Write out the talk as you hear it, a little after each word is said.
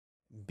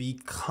be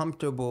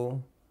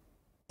comfortable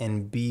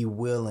and be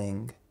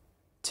willing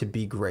to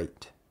be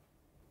great,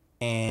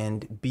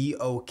 and be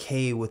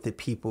okay with the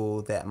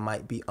people that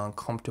might be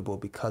uncomfortable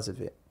because of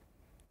it,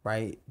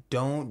 right?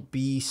 Don't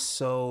be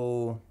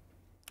so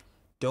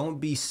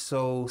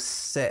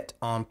set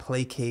on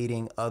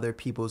placating other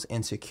people's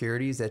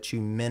insecurities that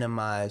you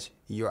minimize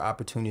your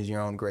opportunities,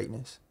 your own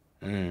greatness,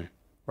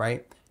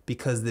 right?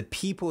 Because the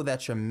people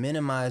that you're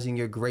minimizing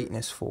your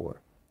greatness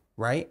for,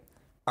 right,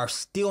 are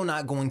still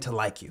not going to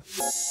like you.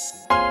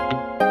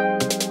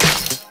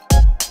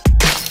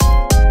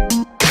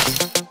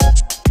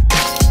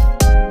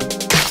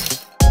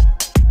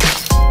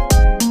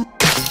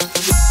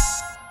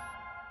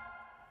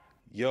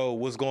 Yo,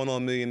 what's going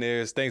on,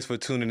 millionaires? Thanks for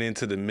tuning in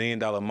to the $1 Million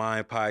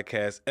Mind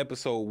Podcast,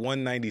 episode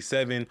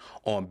 197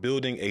 on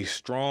building a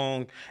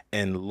strong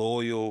and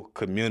loyal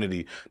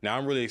community. Now,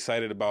 I'm really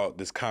excited about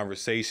this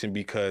conversation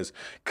because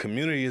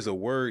community is a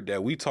word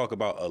that we talk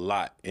about a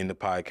lot in the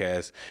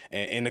podcast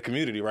and in the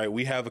community, right?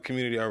 We have a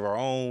community of our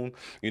own.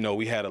 You know,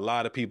 we had a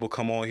lot of people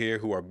come on here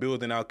who are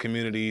building out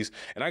communities.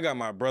 And I got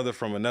my brother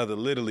from another,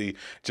 literally,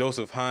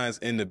 Joseph Hines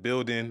in the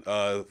building,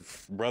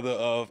 brother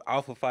of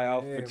Alpha Phi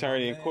Alpha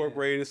Fraternity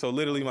Incorporated. So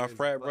literally my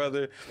frat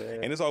brother,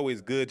 and it's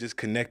always good just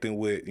connecting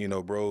with, you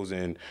know, bros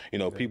and, you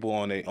know, people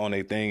on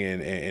a thing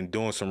and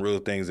doing some real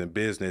things in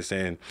business.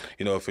 And,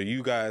 you know, for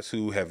you guys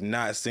who have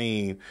not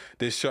seen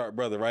this sharp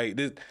brother, right?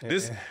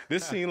 This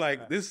seemed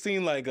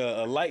like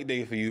a light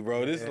day for you,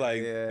 bro. This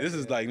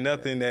is like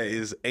nothing that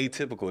is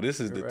atypical. This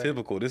is the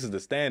typical. This is the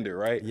standard,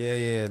 right?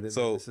 This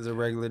is a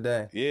regular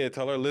day. Yeah,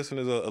 tell our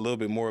listeners a little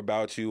bit more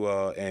about you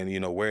and, you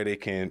know, where they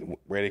can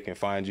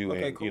find you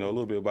and cool. You know, a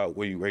little bit about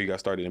where you got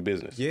started in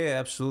business. Yeah,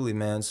 absolutely,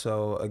 man.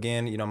 So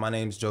again, you know, my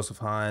name's Joseph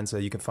Hines.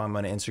 You can find me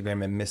on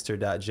Instagram at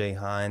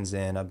Mr.J.Hines,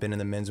 and I've been in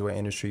the menswear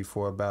industry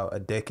for about a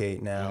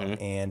decade now.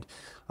 And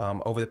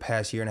over the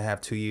past year and a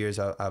half, 2 years,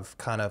 I've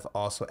kind of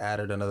also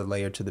added another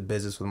layer to the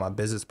business with my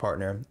business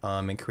partner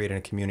and created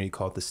a community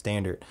called The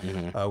Standard,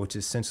 which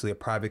is essentially a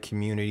private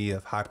community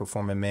of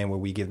high-performing men where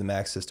we give them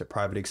access to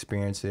private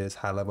experiences,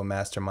 high-level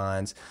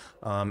masterminds,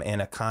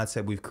 and a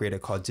concept we've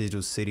created called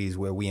Digital Cities,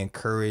 where we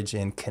encourage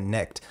and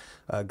connect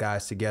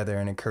guys together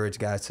and encourage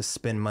guys to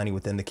spend money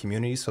within the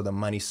community so the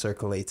money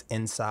circulates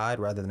inside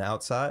rather than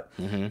outside.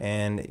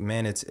 And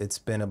man, it's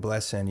been a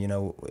blessing. You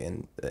know,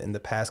 in the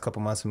past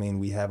couple months, I mean,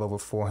 we have over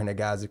 400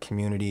 guys in the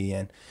community,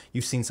 and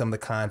you've seen some of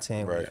the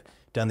content. Right. We've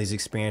done these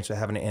experiences. We're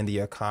having an end of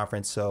year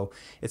conference. So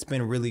it's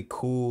been really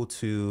cool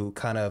to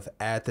kind of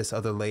add this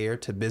other layer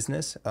to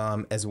business,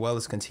 as well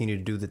as continue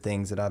to do the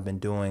things that I've been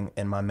doing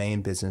in my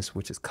main business,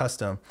 which is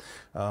custom,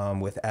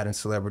 with adding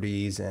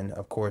celebrities and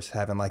of course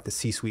having like the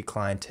C-suite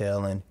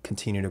clientele and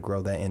continue to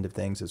grow that end of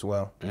things as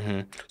well.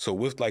 So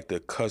with like the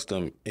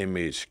custom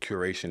image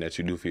curation that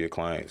you do for your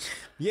clients.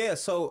 Yeah.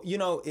 So, you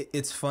know,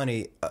 it's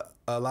funny.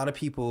 A lot of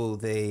people,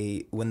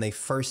 when they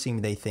first see me,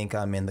 they think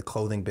I'm in the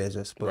clothing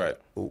business.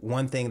 But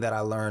one thing that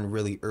I learned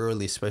really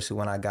early, especially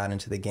when I got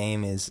into the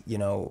game, is, you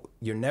know,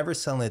 you're never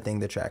selling the thing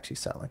that you're actually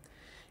selling.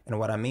 And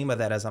what I mean by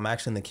that is I'm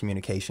actually in the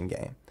communication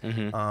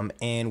game.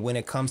 And when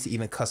it comes to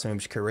even custom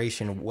image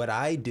curation, what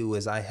I do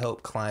is I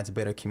help clients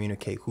better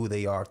communicate who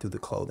they are through the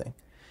clothing,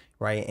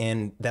 right?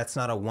 And that's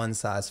not a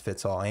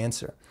one-size-fits-all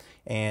answer.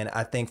 And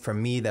I think for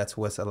me, that's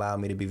what's allowed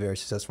me to be very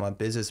successful in my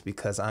business,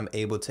 because I'm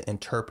able to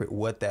interpret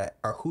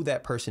who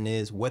that person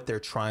is, what they're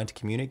trying to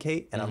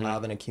communicate, and allow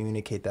them to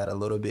communicate that a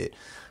little bit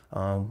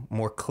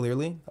more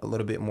clearly, a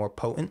little bit more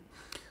potent.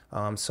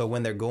 So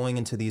when they're going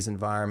into these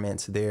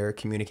environments, they're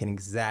communicating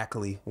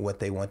exactly what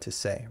they want to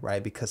say,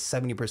 right? Because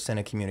 70%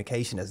 of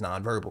communication is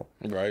nonverbal.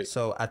 Right.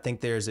 So I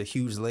think there's a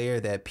huge layer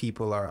that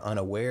people are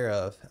unaware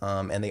of,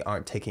 and they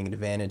aren't taking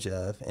advantage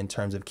of in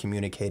terms of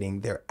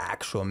communicating their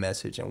actual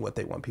message and what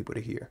they want people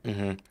to hear.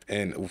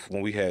 And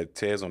when we had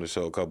Tez on the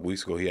show a couple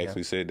weeks ago, he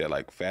actually said that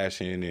like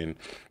fashion and,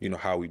 you know,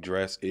 how we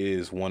dress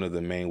is one of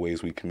the main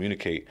ways we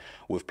communicate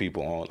with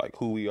people on like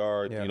who we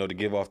are, you know, to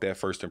give off that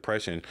first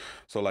impression.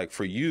 So like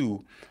for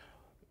you,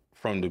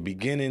 from the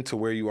beginning to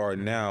where you are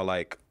now,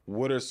 like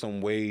what are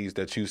some ways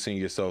that you've seen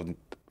yourself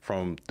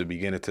from the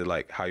beginning to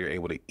like how you're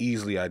able to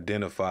easily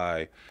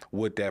identify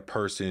what that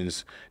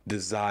person's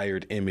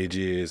desired image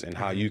is and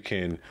how you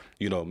can,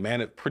 you know,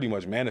 pretty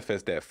much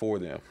manifest that for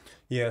them?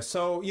 Yeah,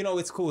 so, you know,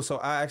 it's cool. So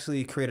I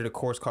actually created a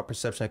course called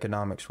Perception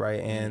Economics,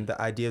 right? And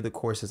the idea of the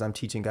course is I'm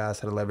teaching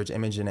guys how to leverage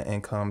image and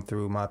income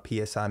through my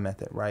PSI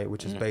method, right?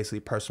 Which is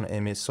basically personal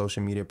image,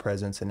 social media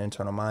presence, and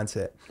internal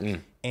mindset.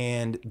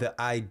 And the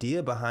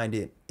idea behind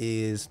it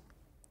is,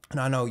 and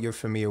I know you're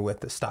familiar with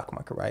the stock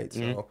market, right?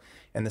 So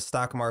in the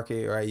stock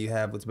market, right, you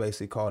have what's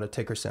basically called a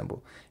ticker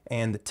symbol.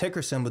 And the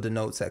ticker symbol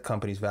denotes that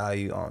company's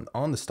value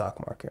on the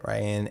stock market,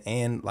 right?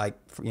 And like,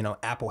 you know,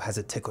 Apple has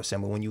a ticker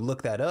symbol. When you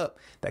look that up,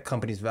 that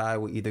company's value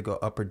will either go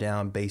up or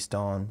down based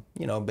on,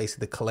 you know,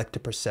 basically the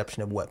collective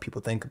perception of what people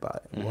think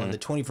about it. Well, in the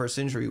 21st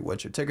century,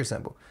 what's your ticker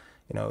symbol?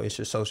 You know, it's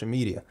your social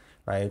media,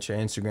 right? It's your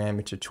Instagram,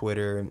 it's your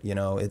Twitter, you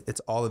know,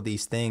 it's all of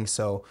these things.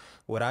 So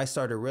what I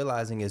started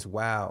realizing is,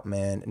 wow,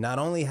 man, not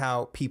only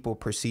how people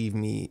perceive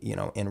me, you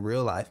know, in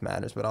real life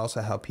matters, but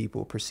also how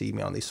people perceive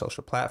me on these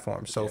social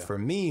platforms. So for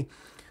me,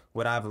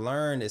 what I've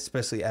learned,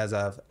 especially as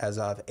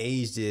I've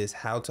aged, is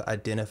how to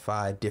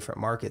identify different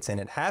markets.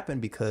 And it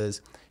happened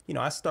because, you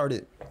know, I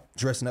started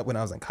dressing up when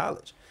I was in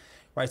college.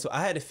 Right. So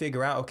I had to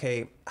figure out,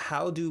 OK,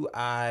 how do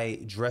I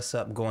dress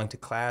up going to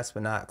class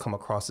but not come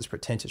across as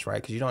pretentious?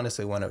 Right. Because you don't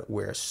necessarily want to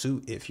wear a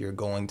suit if you're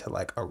going to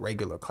like a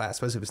regular class,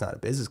 especially if it's not a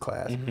business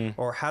class.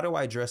 Or how do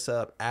I dress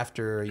up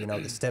after, you know,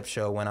 the step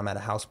show when I'm at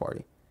a house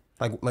party?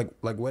 Like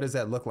what does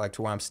that look like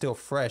to where I'm still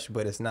fresh,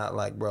 but it's not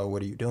like, bro,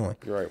 what are you doing?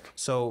 Right.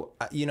 So,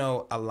 you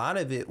know, a lot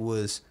of it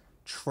was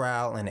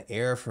trial and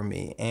error for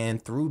me.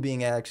 And through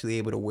being actually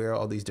able to wear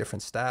all these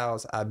different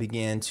styles, I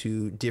began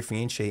to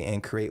differentiate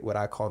and create what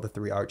I call the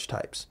 3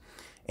 archetypes.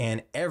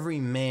 And every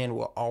man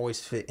will always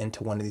fit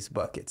into one of these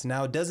buckets.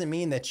 Now, it doesn't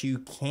mean that you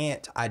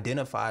can't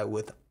identify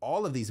with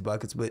all of these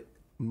buckets, but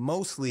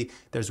mostly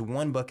there's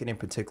one bucket in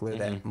particular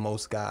that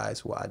most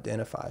guys will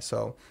identify.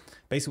 So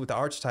basically with the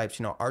archetypes,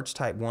 you know,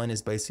 archetype 1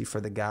 is basically for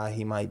the guy.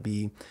 He might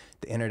be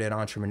the internet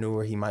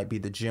entrepreneur. He might be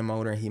the gym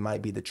owner. He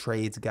might be the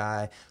trades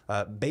guy.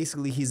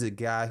 Basically, he's a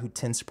guy who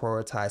tends to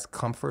prioritize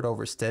comfort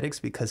over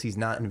aesthetics because he's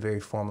not in very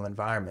formal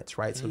environments,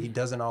 right? So he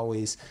doesn't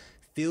always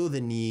feel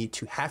the need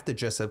to have to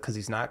dress up because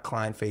he's not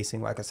client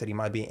facing. Like I said, he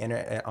might be an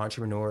internet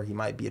entrepreneur. He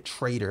might be a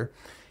trader.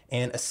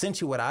 And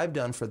essentially what I've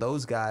done for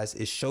those guys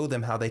is show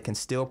them how they can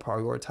still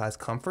prioritize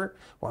comfort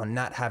while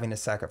not having to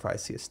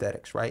sacrifice the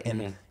aesthetics, right?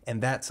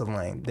 And that's a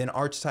lane. Then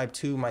archetype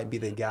 2 might be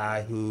the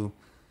guy who,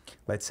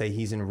 let's say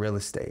he's in real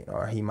estate,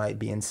 or he might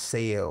be in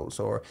sales,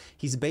 or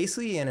he's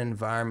basically in an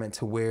environment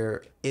to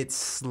where it's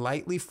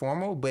slightly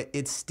formal, but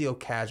it's still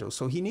casual.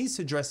 So he needs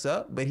to dress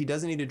up, but he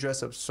doesn't need to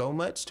dress up so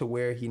much to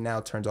where he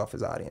now turns off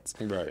his audience.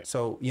 Right.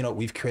 So, you know,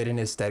 we've created an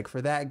aesthetic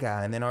for that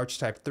guy. And then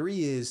archetype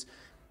 3 is,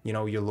 you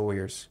know, your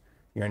lawyers,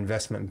 your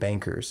investment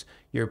bankers,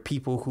 your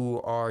people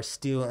who are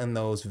still in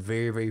those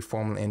very, very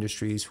formal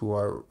industries, who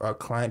are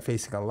client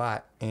facing a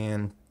lot,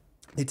 and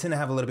they tend to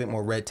have a little bit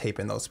more red tape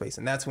in those spaces.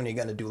 And that's when you're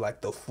going to do like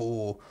the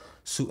full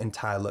suit and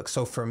tie look.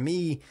 So for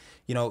me,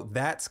 you know,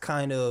 that's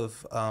kind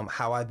of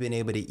how I've been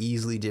able to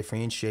easily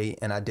differentiate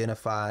and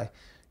identify,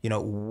 you know,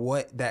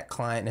 what that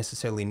client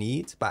necessarily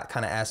needs by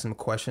kind of asking them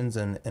questions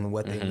and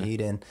what they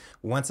need. And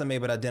once I'm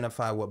able to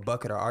identify what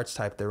bucket or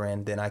archetype they're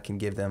in, then I can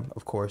give them,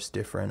 of course,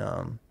 different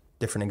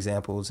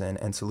examples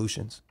and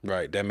solutions.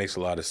 Right. That makes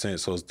a lot of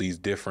sense. So it's these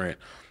different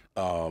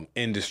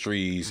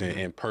industries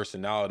and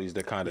personalities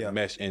that kind of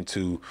mesh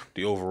into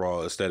the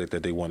overall aesthetic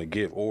that they want to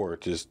give, or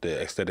just the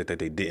aesthetic that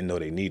they didn't know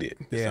they needed.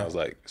 It sounds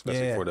like,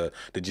 especially for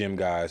the gym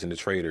guys and the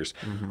traders.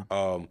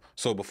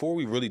 So before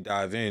we really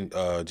dive in,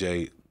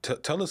 Jay,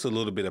 tell us a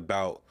little bit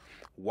about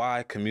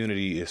why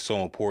community is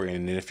so important.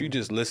 And if you're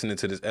just listening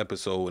to this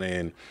episode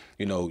and,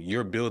 you know,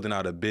 you're building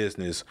out a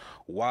business,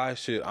 why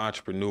should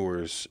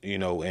entrepreneurs, you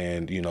know,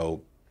 and, you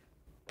know,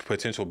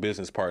 potential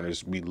business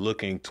partners be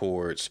looking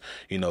towards,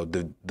 you know,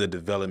 the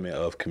development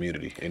of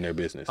community in their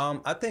business?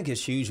 I think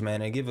it's huge,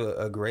 man. And give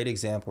a great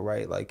example,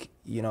 right? Like,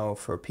 you know,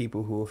 for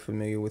people who are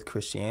familiar with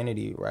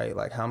Christianity, right?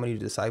 Like, how many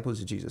disciples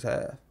did Jesus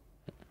have?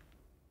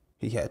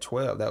 He had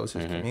 12. That was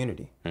his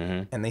community.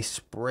 And they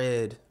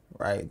spread,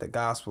 right, the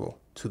gospel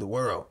to the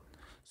world.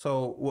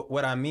 So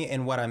what I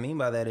mean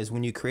by that is,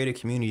 when you create a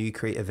community, you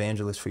create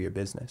evangelists for your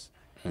business.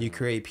 You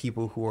create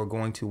people who are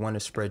going to want to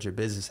spread your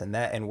business,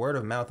 and word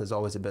of mouth is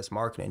always the best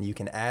marketing. You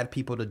can add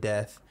people to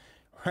death,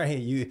 right?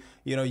 You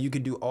know, you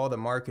could do all the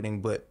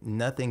marketing, but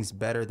nothing's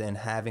better than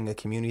having a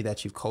community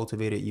that you've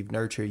cultivated, you've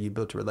nurtured, you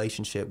built a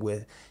relationship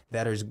with,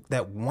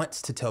 that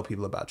wants to tell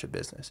people about your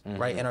business,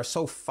 right? And are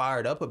so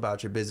fired up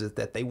about your business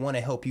that they want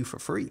to help you for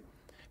free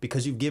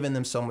because you've given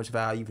them so much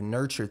value, you've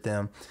nurtured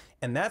them.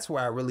 And that's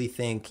where I really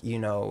think, you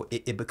know,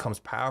 it becomes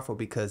powerful,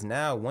 because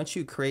now once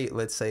you create,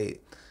 let's say,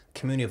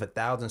 community of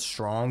 1,000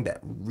 strong that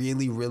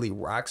really, really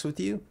rocks with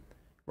you,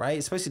 right?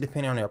 Especially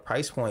depending on their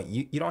price point,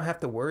 you don't have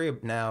to worry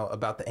now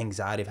about the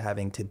anxiety of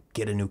having to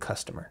get a new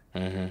customer,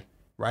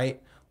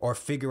 right? Or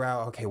figure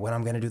out, okay, what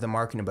I'm going to do the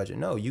marketing budget.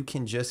 No, you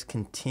can just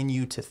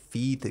continue to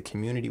feed the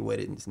community what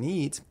it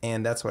needs.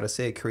 And that's what I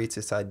say, it creates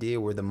this idea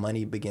where the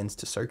money begins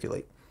to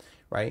circulate,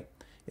 right?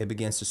 It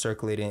begins to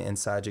circulate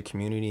inside your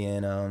community,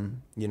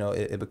 and you know,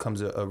 it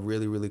becomes a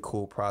really, really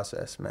cool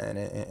process, man,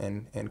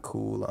 and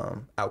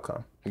cool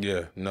outcome.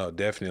 Yeah, no,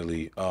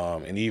 definitely.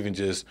 And even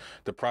just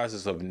the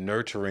process of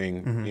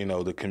nurturing, you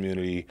know, the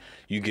community,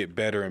 you get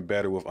better and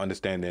better with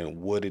understanding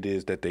what it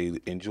is that they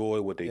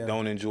enjoy, what they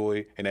don't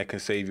enjoy, and that can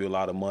save you a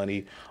lot of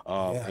money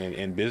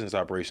in business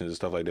operations and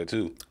stuff like that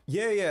too.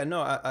 Yeah,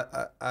 no,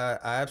 I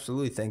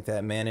absolutely think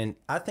that, man, and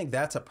I think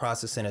that's a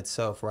process in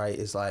itself, right?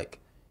 Is like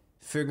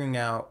figuring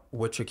out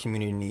what your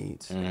community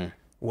needs,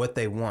 what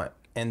they want.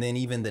 And then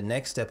even the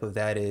next step of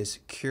that is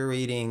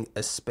curating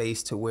a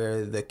space to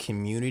where the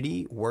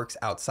community works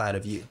outside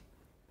of you,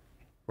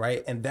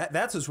 Right. And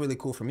that's what's really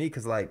cool for me.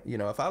 Cause like, you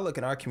know, if I look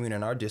in our community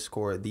and our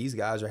Discord, these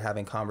guys are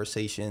having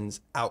conversations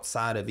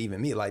outside of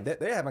even me. Like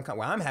they're having,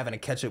 well, I'm having to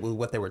catch up with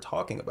what they were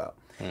talking about.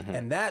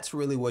 And that's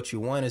really what you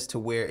want, is to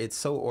where it's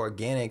so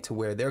organic, to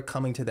where they're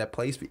coming to that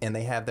place and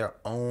they have their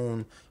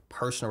own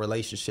personal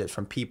relationships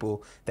from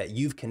people that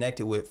you've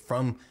connected with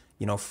from,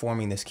 you know,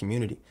 forming this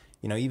community.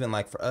 You know, even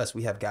like for us,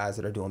 we have guys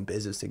that are doing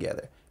business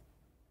together.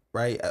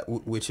 Right,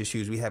 which is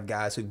huge. We have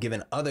guys who've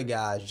given other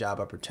guys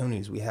job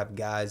opportunities. We have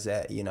guys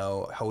that, you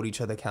know, hold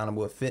each other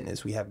accountable with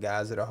fitness. We have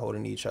guys that are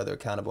holding each other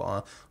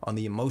accountable on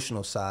the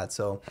emotional side.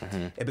 So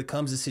it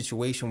becomes a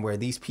situation where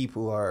these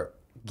people are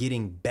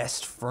getting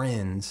best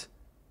friends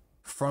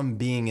from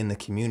being in the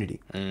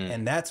community.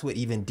 And that's what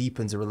even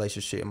deepens a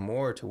relationship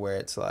more, to where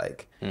it's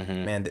like,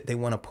 man, they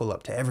want to pull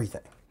up to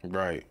everything.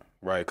 Right.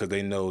 Right, because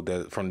they know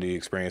that from the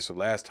experience of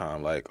last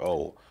time, like,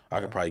 oh, I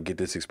could probably get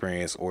this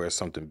experience or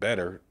something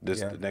better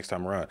the next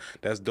time around.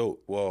 That's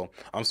dope. Well,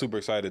 I'm super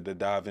excited to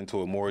dive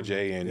into it more,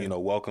 Jay, and, you know,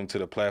 welcome to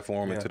the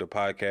platform and to the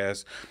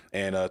podcast.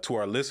 And to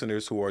our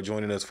listeners who are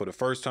joining us for the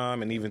first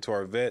time, and even to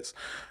our vets,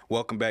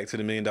 welcome back to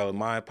the $1 Million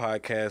Mind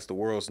Podcast, the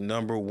world's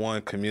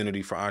 #1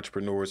 community for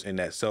entrepreneurs in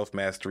that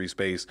self-mastery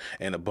space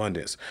and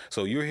abundance.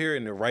 So you're here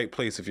in the right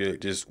place if you're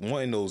just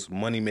wanting those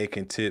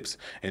money-making tips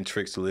and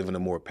tricks to living a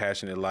more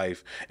passionate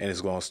life. And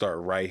it's going to start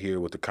right here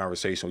with the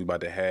conversation we're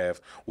about to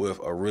have with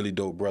a really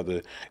dope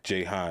brother,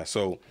 Jay Hines.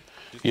 So,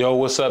 yo,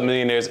 what's up,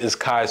 millionaires? It's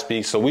Kai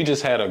Speaks. So we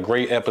just had a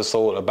great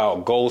episode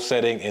about goal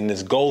setting, and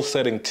this goal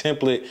setting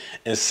template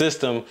and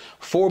system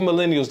for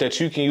millennials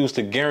that you can use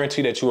to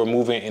guarantee that you are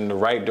moving in the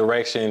right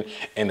direction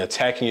and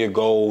attacking your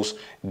goals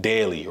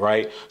daily,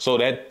 right? So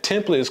that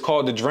template is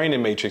called the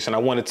Draining Matrix. And I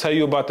want to tell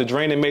you about the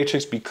Draining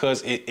Matrix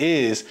because it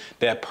is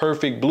that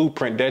perfect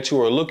blueprint that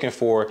you are looking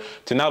for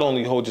to not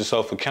only hold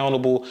yourself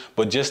accountable,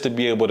 but just to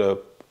be able to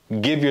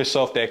give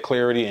yourself that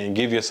clarity and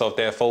give yourself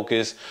that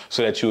focus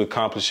so that you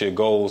accomplish your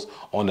goals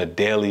on a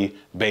daily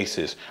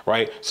basis,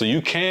 right? So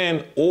you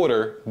can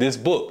order this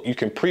book. You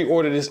can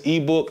pre-order this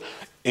ebook.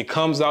 It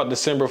comes out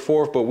December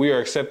 4th, but we are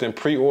accepting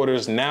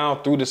pre-orders now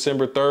through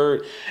December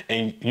 3rd,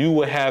 and you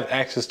will have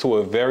access to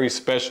a very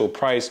special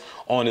price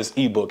on this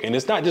ebook. And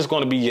it's not just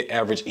going to be your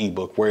average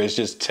ebook where it's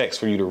just text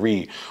for you to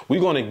read.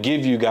 We're going to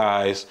give you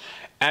guys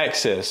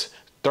access,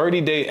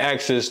 30-day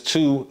access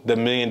to the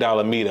 $1 Million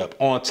Meetup.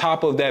 On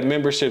top of that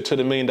membership to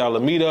the $1 Million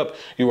Meetup,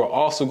 you are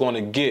also going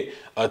to get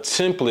a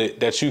template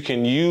that you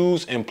can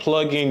use and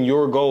plug in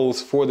your goals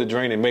for the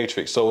Draining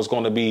Matrix. So it's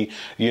going to be,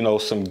 you know,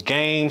 some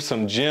games,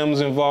 some gems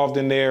involved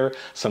in there,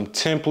 some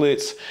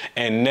templates,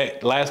 and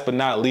last but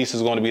not least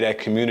is going to be that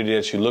community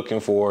that you're looking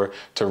for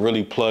to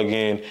really plug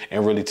in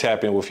and really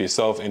tap in with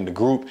yourself in the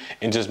group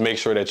and just make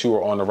sure that you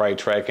are on the right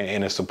track and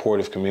in a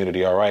supportive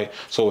community. All right.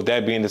 So with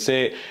that being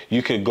said,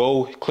 you could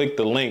go click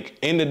the link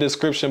in the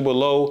description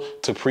below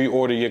to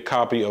pre-order your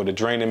copy of the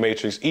Draining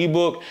Matrix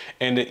ebook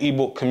and the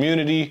ebook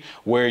community,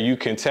 where you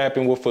can tap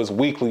in with us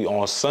weekly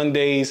on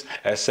Sundays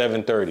at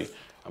 7:30.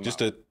 Just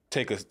to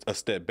take a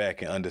step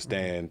back and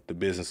understand the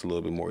business a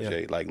little bit more,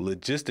 Jay, like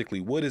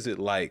logistically, what is it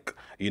like,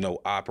 you know,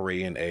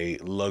 operating a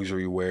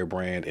luxury wear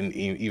brand, and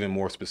even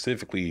more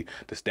specifically,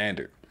 the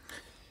Standard?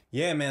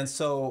 Yeah, man.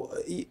 So,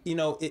 you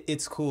know,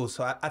 it's cool.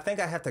 So I think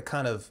I have to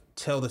kind of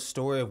tell the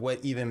story of what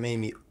even made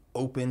me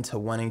open to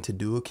wanting to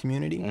do a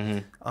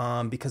community,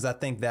 because I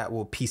think that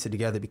will piece it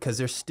together, because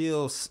there's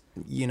still,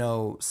 you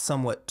know,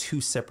 somewhat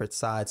two separate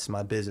sides to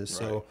my business.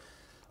 Right. So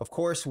of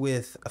course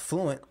with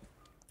Affluent,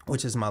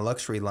 which is my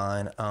luxury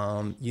line,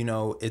 you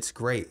know, it's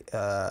great.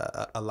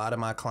 A lot of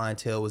my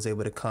clientele was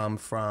able to come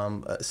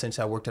from,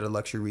 essentially I worked at a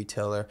luxury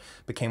retailer,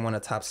 became one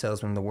of the top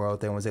salesmen in the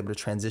world, then was able to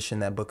transition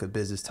that book of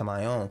business to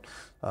my own.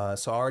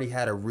 So I already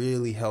had a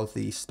really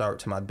healthy start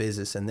to my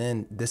business. And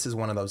then this is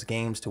one of those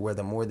games to where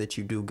the more that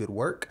you do good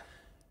work,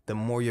 the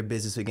more your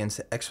business begins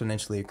to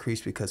exponentially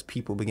increase, because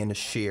people begin to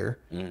share,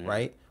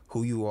 right?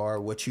 Who you are,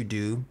 what you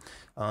do,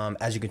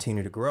 as you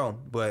continue to grow.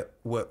 But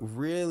what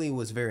really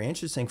was very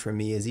interesting for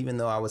me is, even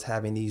though I was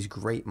having these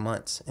great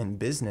months in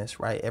business,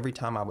 right? Every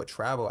time I would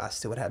travel, I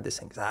still would have this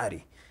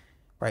anxiety,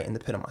 right? In the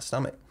pit of my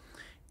stomach.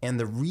 And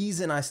the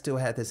reason I still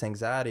had this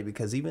anxiety,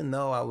 because even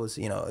though I was,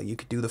 you know, you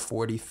could do the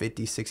 $40,000,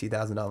 $50,000,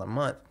 $60,000 a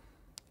month,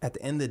 at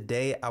the end of the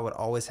day, I would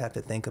always have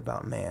to think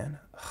about, man,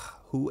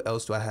 who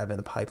else do I have in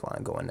the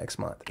pipeline going next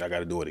month? I got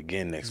to do it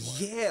again next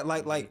month. Yeah,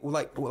 like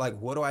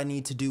what do I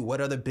need to do? What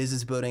other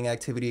business building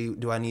activity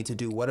do I need to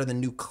do? What other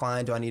new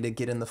client do I need to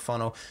get in the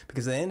funnel?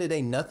 Because at the end of the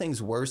day,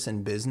 nothing's worse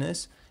in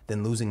business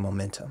than losing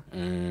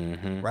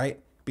momentum, right?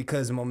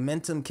 Because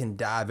momentum can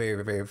die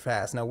very, very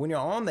fast. Now, when you're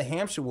on the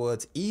hamster wheel,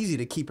 it's easy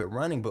to keep it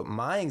running, but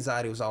my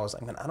anxiety was always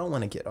like, man, I don't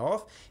want to get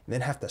off and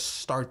then have to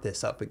start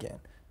this up again,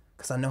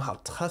 because I know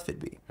how tough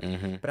it'd be.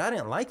 But I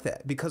didn't like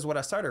that, because what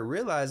I started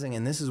realizing,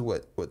 and this is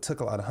what took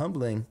a lot of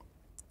humbling,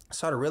 I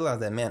started realizing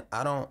that, man,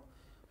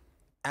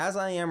 as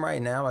I am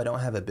right now, I don't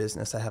have a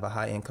business. I have a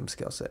high income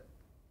skill set,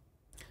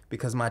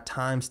 because my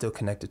time's still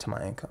connected to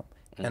my income,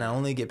 and I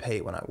only get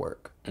paid when I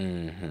work.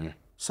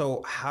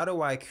 So how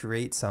do I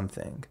create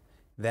something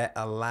that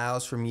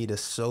allows for me to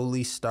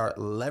slowly start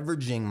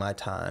leveraging my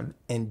time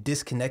and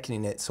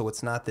disconnecting it so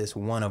it's not this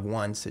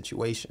one-of-one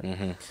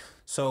situation.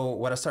 So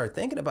what I started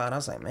thinking about, I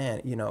was like,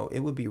 man, you know, it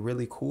would be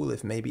really cool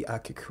if maybe I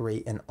could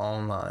create an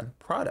online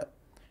product,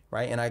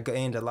 right? And I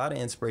gained a lot of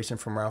inspiration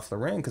from Ralph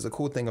Lauren, because the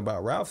cool thing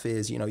about Ralph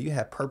is, you know, you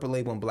have Purple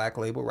Label and Black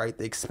Label, right?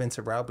 The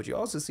expensive Ralph, but you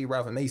also see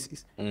Ralph and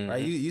Macy's,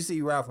 right? You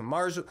see Ralph and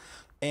Marshall.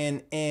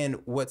 And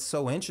what's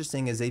so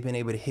interesting is they've been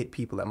able to hit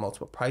people at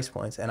multiple price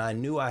points. And I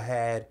knew I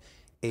had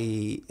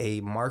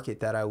a market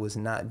that I was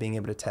not being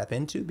able to tap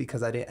into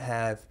because I didn't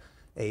have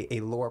a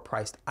lower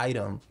priced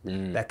item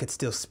that could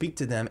still speak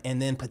to them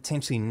and then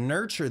potentially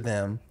nurture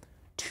them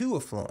to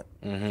affluent.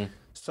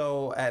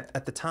 So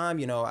at the time,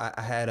 you know,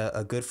 I had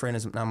a good friend,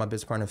 is now my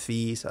business partner,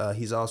 Fees.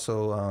 He's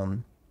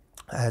also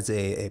has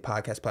a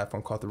podcast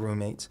platform called The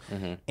Roommates.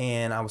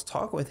 And I was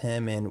talking with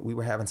him, and we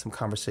were having some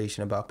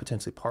conversation about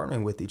potentially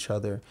partnering with each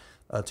other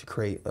to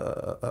create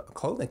a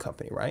clothing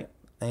company, right?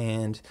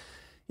 And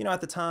you know,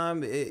 at the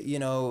time, you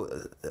know,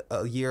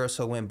 a year or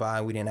so went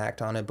by, we didn't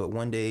act on it. But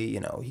one day,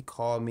 you know, he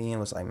called me and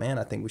was like, man,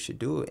 I think we should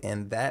do it.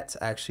 And that's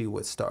actually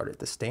what started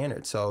the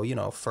Standard. So, you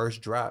know,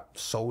 first drop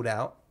sold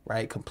out,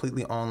 right?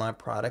 Completely online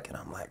product. And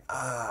I'm like,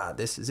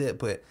 this is it.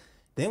 But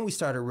then we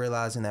started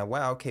realizing that,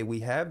 wow, okay, we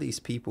have these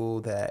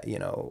people that, you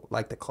know,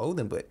 like the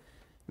clothing, but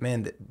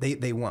man,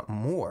 they want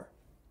more.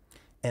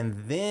 And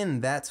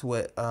then that's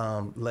what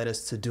led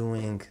us to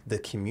doing the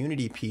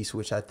community piece,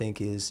 which I think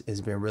has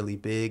been really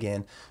big.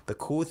 And the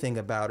cool thing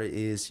about it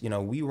is, you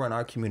know, we run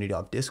our community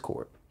off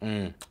Discord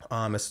in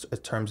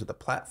terms of the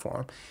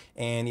platform.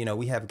 And, you know,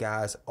 we have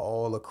guys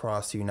all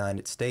across the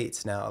United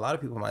States. Now, a lot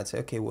of people might say,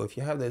 okay, well, if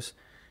you have this,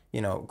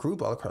 you know,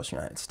 group all across the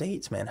United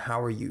States, man,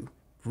 how are you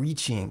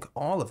reaching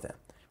all of them?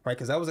 Right,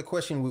 because that was a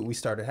question we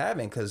started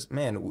having. Because,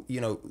 man,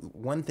 you know,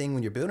 one thing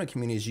when you're building a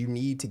community is you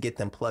need to get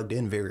them plugged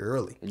in very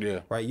early.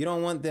 Yeah. Right. You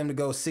don't want them to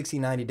go 60,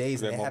 90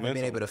 days and they haven't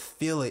been able to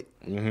feel it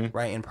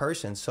right in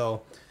person.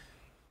 So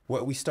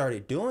what we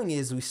started doing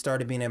is we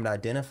started being able to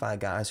identify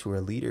guys who are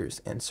leaders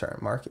in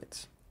certain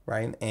markets.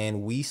 Right.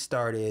 And we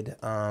started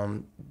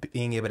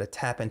being able to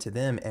tap into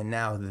them. And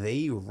now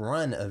they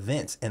run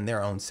events in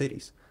their own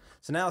cities.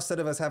 So now instead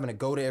of us having to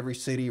go to every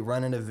city,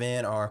 run an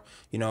event, or,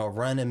 you know,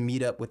 run a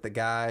meetup with the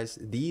guys,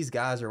 these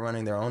guys are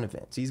running their own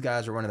events. These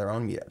guys are running their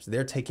own meetups.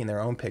 They're taking their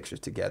own pictures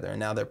together, and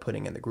now they're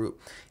putting in the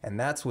group. And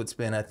that's what's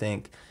been, I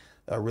think,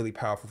 really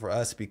powerful for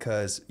us,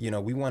 because, you know,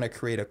 we want to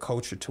create a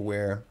culture to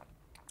where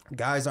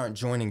guys aren't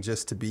joining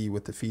just to be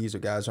with the Fees, or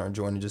guys aren't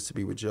joining just to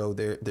be with Joe.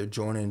 They're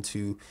joining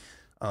to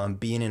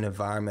be in an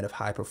environment of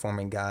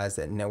high-performing guys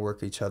that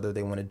network each other.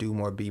 They want to do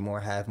more, be more,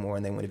 have more,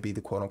 and they want to be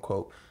the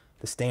quote-unquote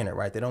the standard,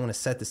 right? They don't want to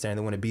set the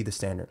standard. They want to be the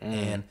standard.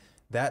 And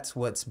that's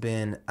what's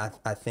been,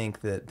 I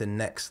think, the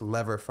next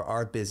lever for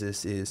our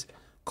business is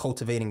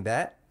cultivating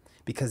that,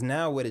 because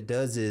now what it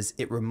does is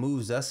it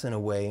removes us in a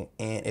way,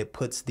 and it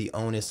puts the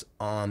onus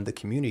on the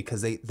community,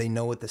 because they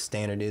know what the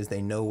standard is.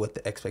 They know what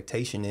the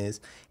expectation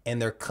is,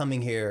 and they're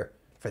coming here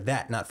for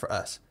that, not for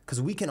us, because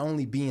we can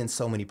only be in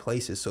so many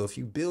places. So if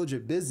you build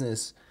your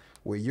business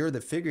where you're the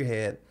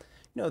figurehead,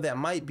 you know, that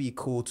might be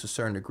cool to a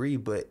certain degree,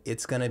 but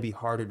it's going to be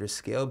harder to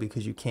scale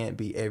because you can't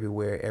be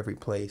everywhere, every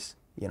place,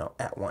 you know,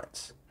 at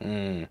once.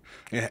 Yeah,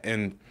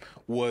 and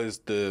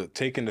was the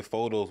taking the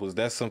photos, was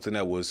that something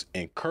that was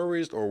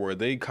encouraged, or were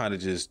they kind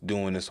of just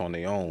doing this on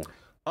their own?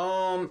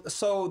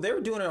 So they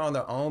were doing it on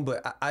their own,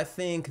 but I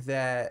think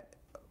that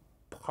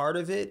part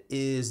of it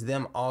is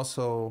them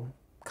also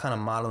kind of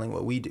modeling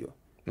what we do,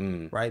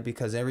 right?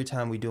 Because every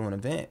time we do an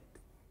event,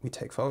 we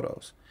take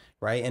photos,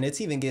 right? And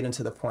it's even getting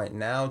to the point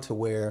now to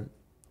where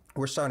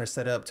we're starting to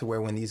set up to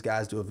where when these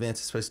guys do events,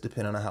 especially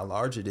depending on how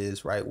large it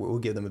is, right, we'll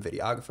give them a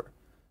videographer.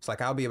 It's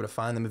like I'll be able to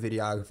find them a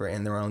videographer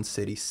in their own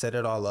city, set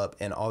it all up,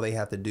 and all they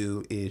have to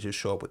do is just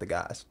show up with the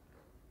guys.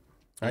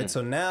 Right.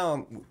 So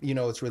now, you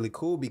know, it's really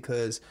cool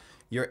because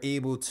you're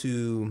able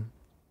to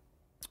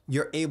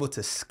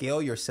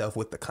scale yourself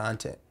with the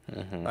content,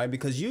 right?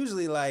 Because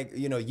usually, like,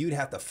 you know, you'd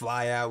have to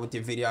fly out with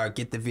your video or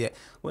get the video.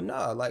 Well,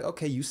 no, like,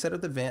 okay, you set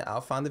up the event, I'll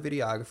find the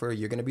videographer.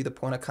 You're going to be the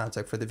point of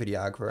contact for the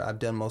videographer. I've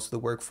done most of the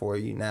work for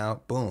you.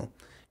 Now, boom.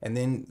 And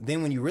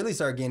then when you really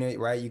start getting it,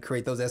 right, you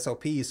create those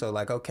SOPs. So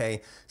like,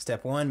 okay,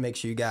 step 1, make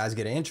sure you guys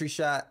get an entry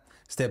shot.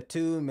 Step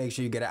 2, make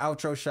sure you get an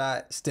outro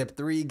shot. Step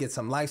 3, get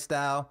some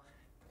lifestyle,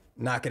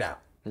 knock it out.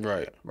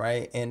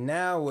 Right. And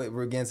now what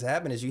begins to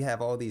happen is you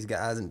have all these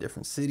guys in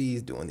different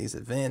cities doing these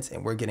events,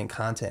 and we're getting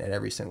content at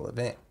every single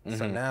event.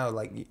 So now,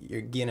 like,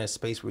 you're getting a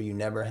space where you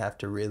never have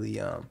to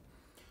really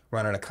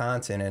run out of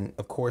content. And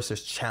of course,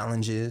 there's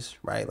challenges,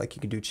 right? Like,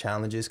 you can do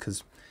challenges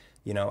because,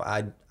 you know,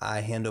 I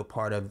handle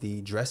part of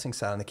the dressing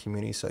side of the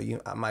community. So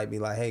I might be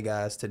like, hey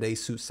guys,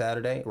 today's Suit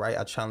Saturday, right?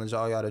 I challenge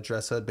all y'all to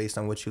dress up based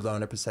on what you learned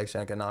in the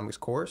Protection Economics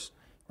course,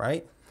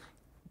 right?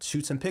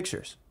 Shoot some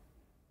pictures.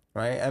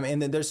 Right. I mean,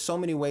 and then there's so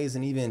many ways,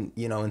 and even,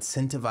 you know,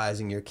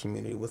 incentivizing your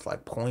community with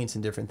like points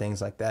and different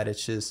things like that.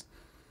 It's just,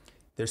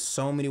 there's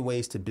so many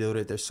ways to build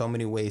it. There's so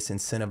many ways to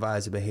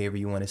incentivize the behavior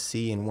you want to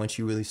see. And once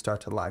you really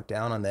start to lock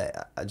down on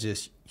that,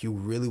 you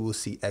really will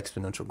see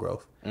exponential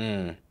growth.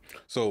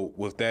 So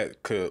with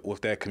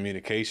that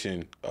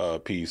communication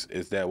piece,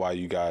 is that why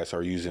you guys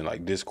are using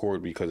like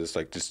Discord? Because it's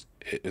like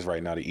it's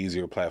right now the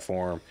easier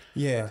platform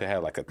to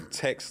have like a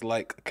text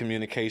like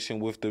communication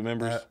with the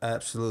members.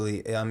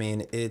 Absolutely. I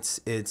mean, it's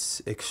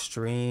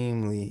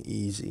extremely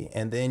easy,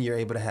 and then you're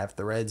able to have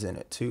threads in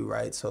it too,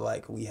 right? So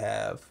like we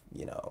have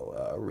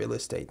a real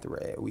estate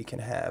thread, we can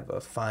have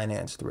a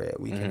finance thread,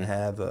 we can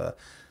have a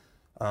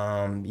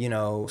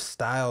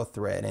style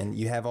thread, and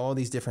you have all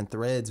these different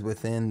threads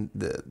within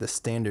the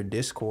standard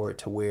Discord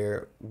to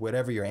where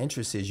whatever your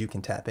interest is, you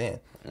can tap in,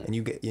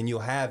 and you'll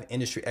have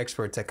industry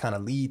experts that kind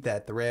of lead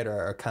that thread,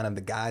 or kind of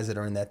the guys that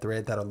are in that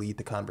thread that'll lead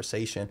the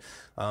conversation.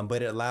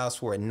 But it allows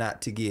for it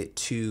not to get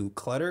too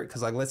cluttered,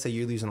 because like, let's say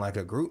you're using like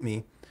a group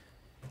me,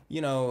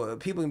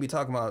 people can be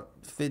talking about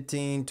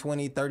 15,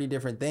 20, 30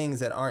 different things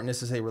that aren't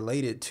necessarily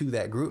related to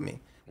that group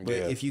me. But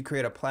if you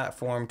create a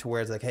platform to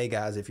where it's like, hey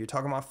guys, if you're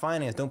talking about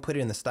finance, don't put it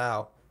in the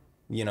style,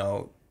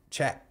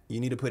 chat. You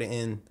need to put it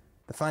in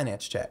the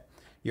finance chat.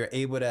 You're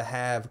able to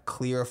have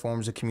clear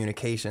forms of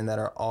communication that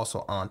are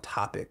also on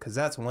topic. Because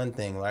that's one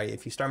thing, right?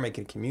 If you start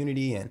making a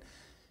community and,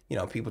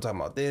 people talking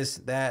about this,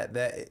 that,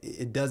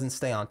 it doesn't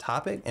stay on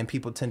topic, and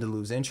people tend to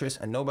lose interest,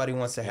 and nobody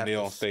wants to have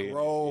to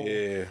scroll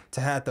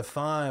to have to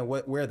find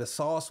where the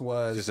sauce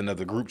was. Just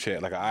another group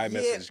chat, like an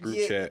iMessage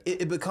group chat.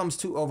 It becomes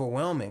too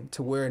overwhelming,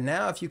 to where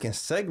now if you can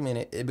segment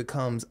it, it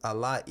becomes a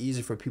lot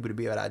easier for people to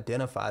be able to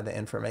identify the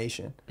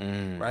information,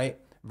 right?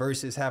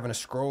 Versus having to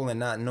scroll and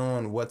not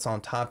knowing what's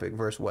on topic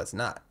versus what's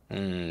not.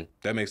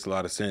 That makes a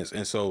lot of sense.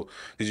 And so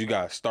did you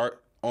guys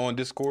start on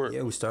Discord?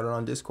 Yeah, we started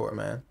on Discord,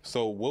 man.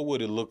 So what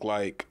would it look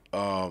like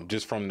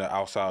just from the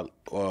outside,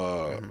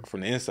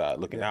 from the inside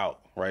looking out,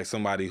 right?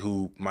 Somebody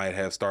who might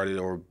have started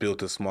or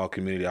built a small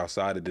community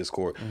outside of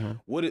Discord.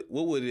 What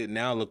would it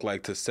now look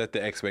like to set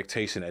the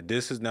expectation that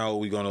this is now what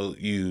we're going to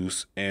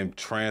use, and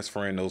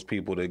transferring those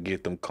people to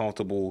get them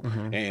comfortable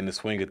and in the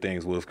swing of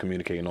things with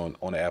communicating on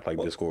an app like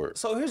Discord?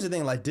 So here's the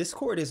thing, like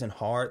Discord isn't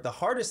hard. The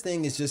hardest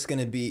thing is just going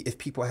to be if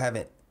people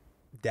haven't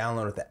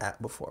downloaded the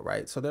app before,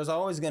 right? So there's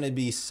always going to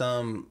be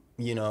some,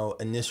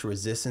 initial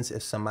resistance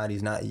if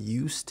somebody's not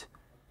used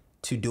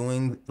to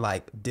doing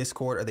like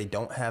Discord, or they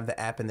don't have the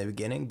app in the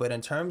beginning. But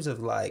in terms of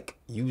like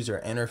user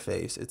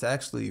interface, it's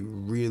actually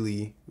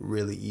really,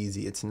 really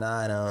easy. It's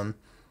not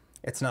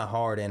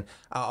hard. And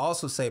I'll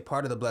also say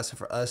part of the blessing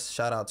for us,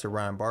 shout out to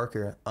Ryan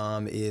Barker,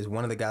 is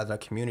one of the guys in our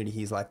community.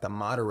 He's like the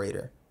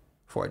moderator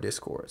for our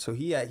Discord. So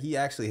he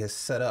actually has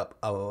set up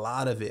a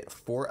lot of it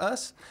for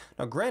us.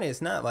 Now, granted,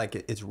 it's not like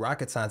it's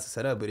rocket science to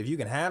set up, but if you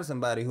can have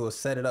somebody who will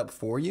set it up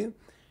for you,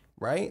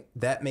 right,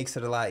 that makes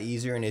it a lot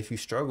easier. And if you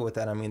struggle with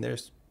that, I mean,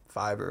 there's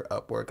Fiverr,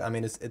 Upwork. I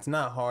mean, it's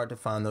not hard to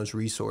find those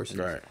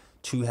resources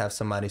to have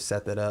somebody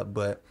set that up.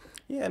 But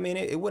yeah, I mean,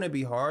 it wouldn't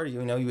be hard.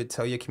 You would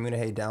tell your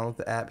community, hey, download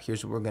the app.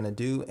 Here's what we're going to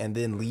do. And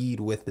then lead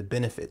with the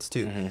benefits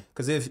too.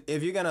 Because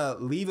if you're going to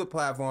leave a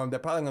platform, they're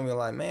probably going to be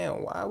like,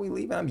 man, why are we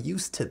leaving? I'm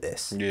used to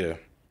this. Yeah.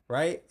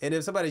 Right? And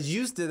if somebody's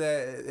used to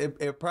that,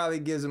 it probably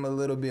gives them a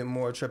little bit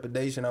more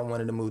trepidation. I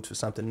wanted to move to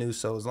something new.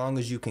 So as long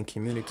as you can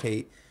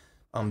communicate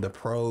the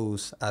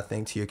pros, I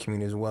think, to your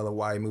community as well, of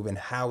why you're moving,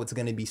 how it's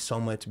going to be so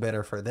much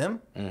better for them,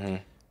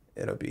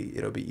 it'll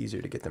be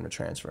easier to get them to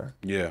transfer.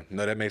 Yeah,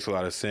 no, that makes a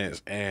lot of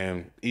sense.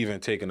 And even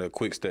taking a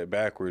quick step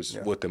backwards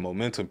with the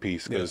momentum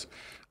piece, because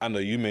I know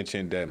you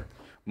mentioned that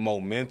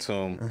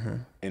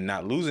momentum and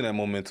not losing that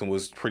momentum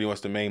was pretty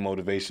much the main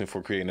motivation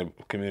for creating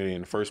a community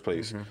in the first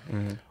place.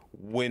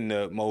 When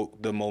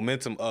the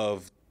momentum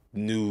of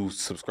new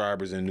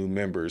subscribers and new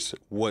members,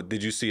 what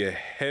did you see a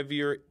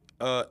heavier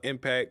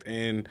impact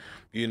and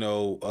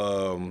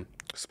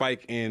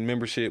spike in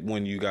membership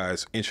when you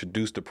guys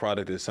introduced the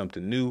product as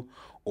something new,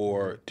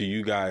 or do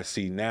you guys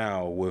see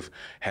now with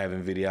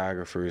having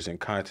videographers and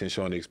content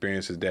showing the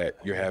experiences that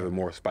you're having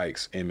more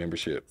spikes in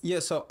membership? Yeah,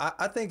 so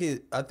I think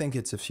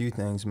it's a few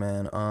things,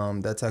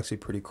 man. That's actually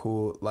pretty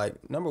cool.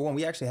 Like, number one,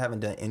 we actually haven't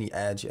done any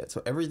ads yet,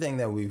 so everything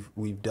that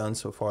we've done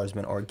so far has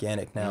been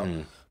organic. Now,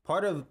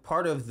 part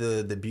of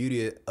the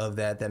beauty of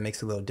that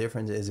makes a little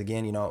difference is,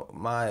 again,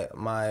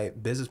 my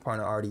business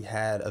partner already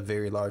had a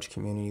very large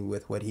community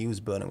with what he was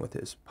building with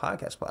his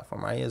podcast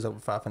platform, right? He has over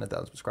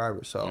 500,000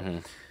 subscribers,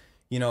 so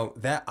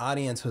that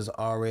audience was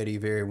already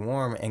very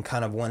warm and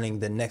kind of wanting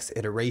the next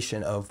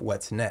iteration of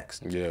what's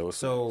next. Yeah.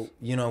 So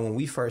when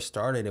we first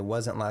started, it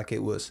wasn't like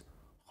it was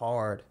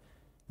hard,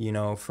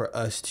 for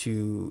us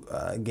to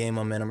gain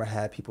momentum or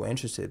have people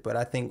interested. But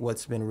I think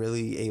what's been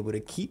really able to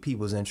keep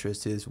people's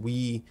interest is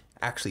we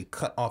actually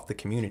cut off the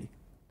community,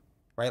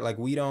 right? Like,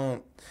 we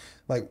don't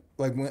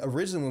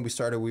originally when we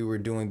started, we were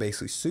doing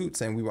basically suits,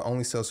 and we would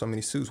only sell so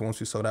many suits. Once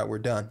we sold out, we're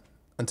done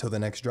until the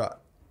next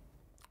drop,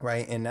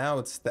 right? And now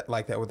it's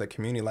like that with a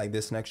community. Like,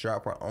 this next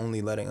drop, we're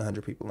only letting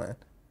 100 people in.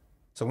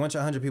 So once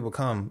 100 people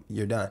come,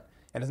 you're done.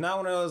 And it's not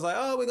one of those like,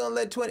 oh, we're going to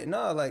let 20.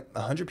 No, like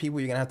 100 people,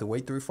 you're going to have to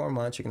wait 3 or 4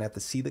 months. You're going to have to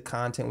see the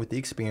content with the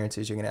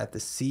experiences. You're going to have to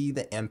see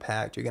the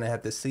impact. You're going to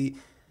have to see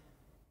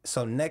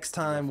So next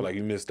time, I feel like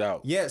you missed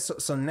out. Yeah.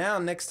 So now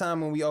next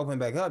time when we open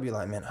back up, you're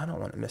like, man, I don't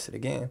want to miss it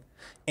again.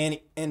 And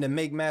to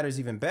make matters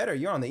even better,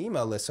 you're on the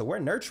email list, so we're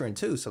nurturing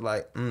too. So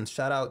like,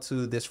 shout out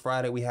to this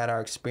Friday. We had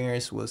our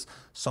experience, was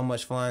so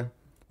much fun.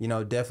 You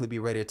know, definitely be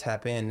ready to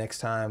tap in next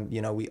time,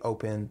 you know, we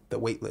open the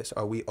wait list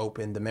or we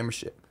open the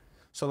membership.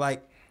 So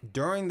like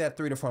during that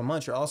 3 to 4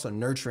 months, you're also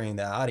nurturing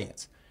the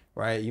audience,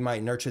 right? You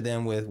might nurture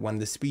them with one of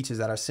the speeches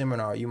at our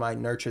seminar. You might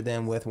nurture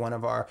them with one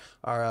of our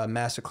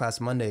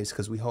masterclass Mondays,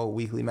 because we hold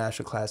weekly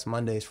masterclass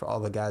Mondays for all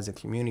the guys in the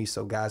community.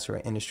 So guys who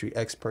are industry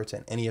experts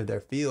in any of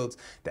their fields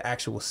that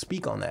actually will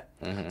speak on that.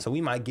 So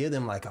we might give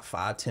them like a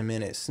 5-10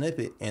 minute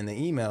snippet in the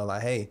email,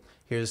 like, hey,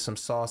 here's some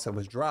sauce that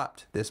was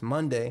dropped this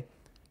Monday.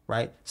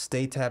 Right?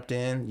 Stay tapped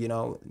in, you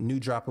know, new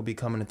drop will be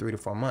coming in 3 to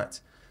 4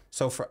 months.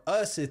 So for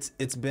us,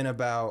 it's been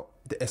about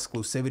the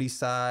exclusivity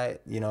side,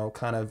 you know,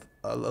 kind of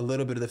a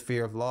little bit of the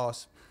fear of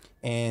loss,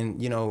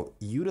 and, you know,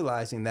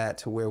 utilizing that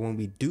to where when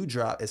we do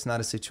drop, it's not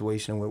a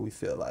situation where we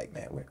feel like,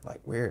 man,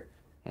 where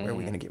are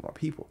we going to get more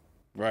people?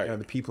 Right. You know,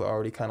 the people are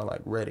already kind of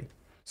like ready.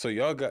 So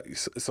y'all got,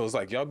 so it's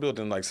like y'all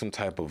building like some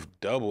type of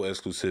double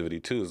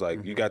exclusivity too. It's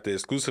like you got the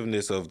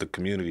exclusiveness of the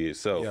community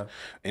itself,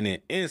 and then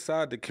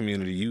inside the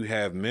community you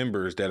have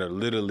members that are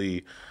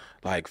literally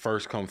like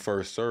first come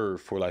first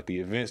serve for like the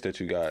events that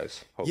you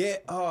guys host. Yeah.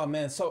 Oh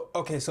man. So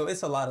okay. So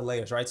it's a lot of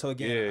layers, right? So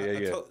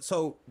again,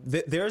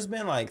 there's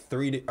been like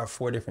 3 or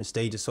 4 different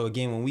stages. So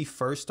again, when we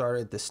first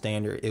started the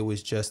standard, it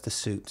was just the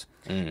suits,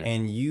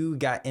 and you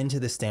got into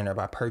the standard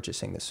by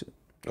purchasing the suit.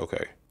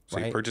 Okay. So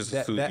right? you purchased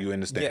a suit, you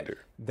in the standard.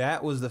 Yeah,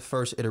 that was the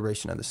first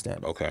iteration of the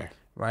standard. Okay.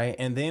 Right.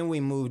 And then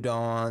we moved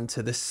on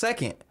to the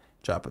second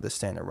drop of the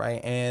standard, right?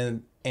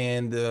 And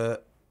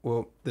the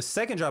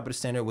second drop of the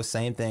standard was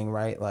same thing,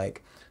 right?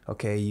 Like,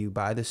 okay, you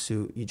buy the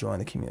suit, you join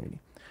the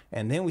community.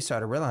 And then we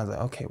started realizing,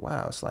 like, okay,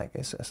 wow, it's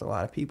a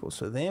lot of people.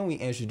 So then we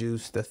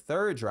introduced the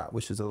third drop,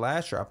 which was the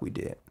last drop we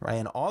did, right?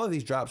 And all of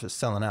these drops are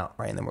selling out,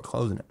 right? And then we're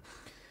closing it.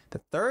 The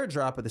third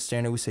drop of the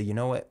standard, we said, you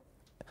know what?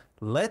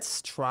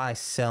 Let's try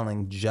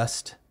selling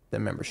just the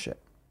membership,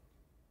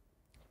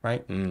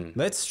 right?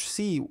 Let's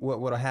see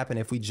what'll happen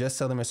if we just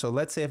sell them. So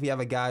let's say if you have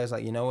a guy who's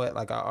like, you know what,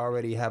 like I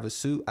already have a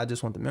suit, I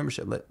just want the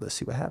membership. Let's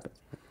see what happens.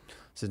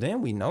 So then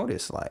we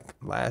noticed, like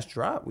last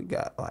drop, we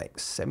got like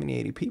 70,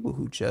 80 people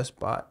who just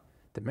bought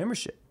the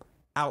membership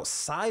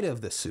outside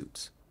of the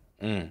suits,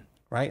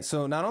 right?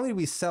 So not only did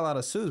we sell out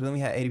of suits, but then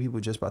we had 80 people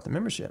who just bought the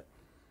membership.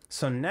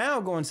 So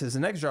now going to the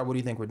next drop, what do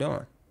you think we're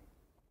doing?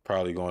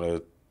 Probably going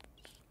to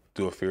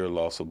do a fear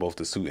loss of both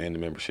the suit and the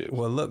membership.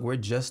 Well, look, we're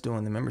just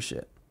doing the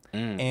membership.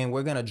 And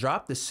we're going to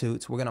drop the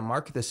suits. We're going to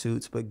market the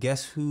suits. But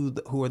guess who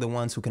are the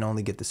ones who can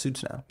only get the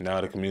suits now?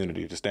 Now the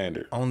community, the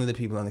standard. Only the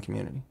people in the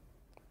community.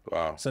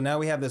 Wow. So now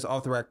we have this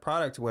off-the-rack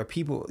product where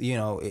people,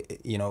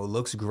 it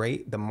looks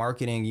great. The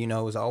marketing,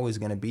 is always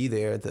going to be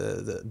there.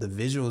 The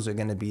visuals are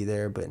going to be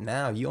there. But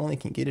now you only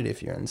can get it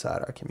if you're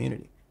inside our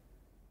community.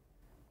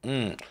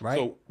 Right?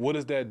 So what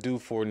does that do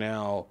for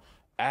now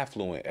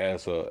Affluent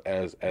as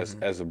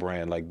a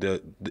brand? Like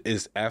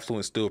is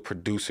Affluent still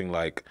producing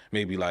like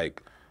maybe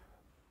like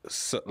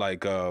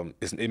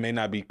it may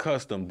not be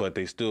custom, but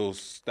they still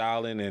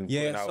styling and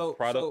putting out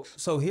products?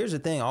 So here's the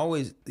thing.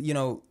 Always,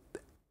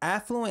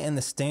 Affluent and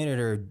the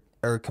standard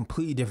are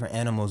completely different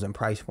animals and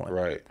price point.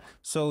 Right.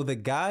 So the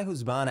guy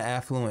who's buying an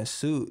Affluent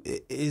suit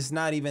is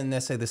not even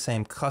necessarily the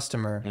same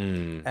customer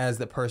as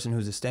the person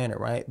who's a standard,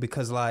 right?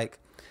 Because like,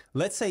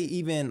 let's say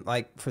even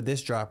like for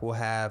this drop, we'll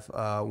have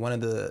one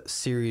of the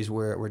series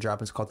where we're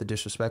dropping is called the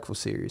Disrespectful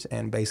series.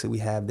 And basically we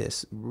have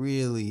this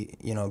really,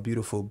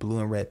 beautiful blue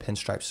and red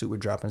pinstripe suit we're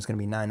dropping. It's going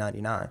to be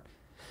 $9.99.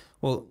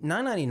 Well,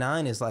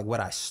 $9.99 is like what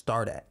I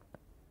start at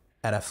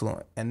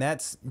Affluent. And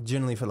that's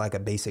generally for like a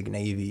basic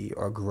navy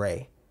or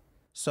gray.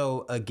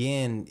 So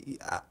again,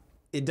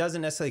 it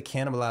doesn't necessarily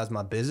cannibalize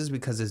my business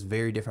because it's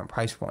very different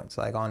price points.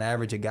 Like on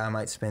average, a guy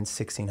might spend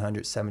 $1,600,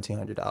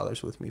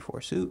 $1,700 with me for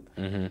a suit.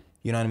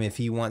 You know what I mean? If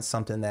he wants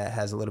something that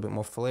has a little bit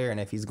more flair, and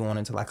if he's going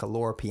into like a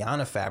lower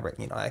piano fabric,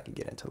 I could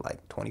get into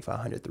like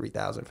 $2,500,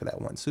 $3,000 for that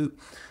one suit.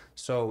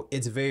 So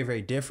it's very,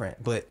 very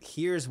different. But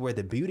here's where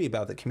the beauty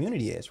about the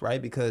community is,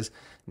 right? Because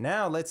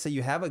now let's say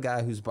you have a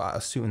guy who's bought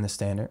a suit in the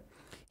standard.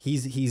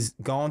 He's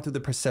gone through the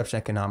perception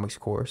economics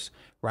course,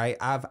 right?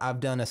 I've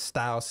done a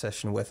style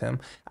session with him.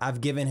 I've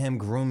given him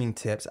grooming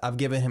tips. I've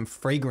given him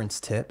fragrance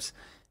tips.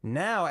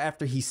 Now,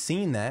 after he's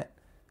seen that,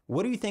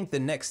 what do you think the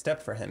next step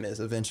for him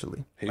is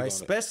eventually? Right?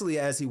 Especially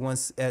as he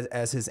wants,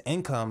 as his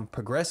income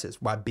progresses,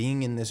 by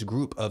being in this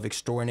group of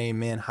extraordinary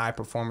men, high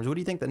performers. What do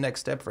you think the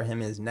next step for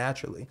him is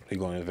naturally? He's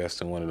going to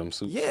invest in one of them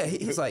suits. Yeah,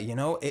 he's like,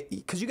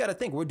 because you got to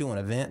think, we're doing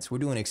events, we're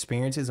doing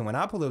experiences, and when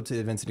I pull up to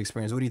events and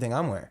experiences, what do you think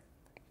I'm wearing?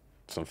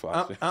 Some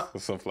flash,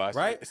 some flash,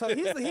 right? So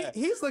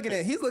he's looking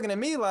at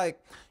me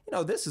like,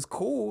 this is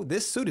cool,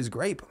 this suit is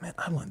great, but man,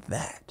 I want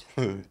that.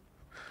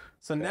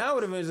 So now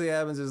what eventually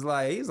happens is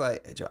like, he's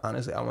like, hey, Joe,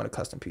 honestly, I want a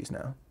custom piece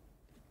now.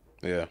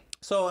 Yeah.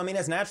 So I mean,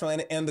 that's natural,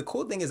 and the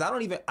cool thing is I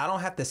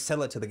don't have to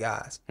sell it to the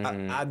guys.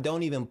 I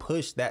don't even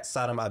push that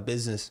side of my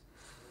business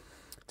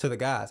to the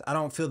guys. I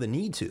don't feel the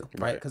need to,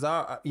 right? Because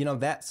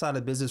that side of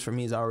the business for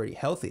me is already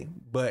healthy,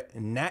 but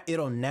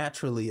it'll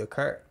naturally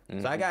occur.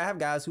 So I have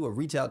guys who will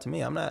reach out to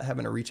me. I'm not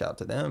having to reach out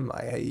to them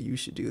like, hey, you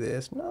should do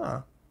this.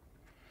 Nah.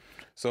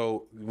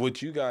 So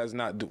would you guys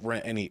not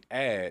run any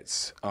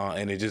ads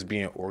and it just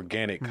being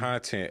organic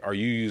content? Are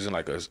you using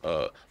like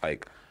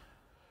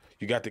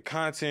you got the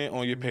content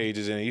on your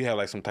pages and you have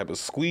like some type of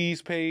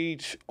squeeze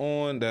page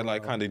on that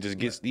like kind of just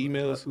gets the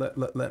emails?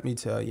 Let me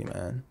tell you,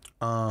 man.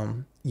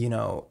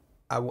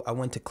 I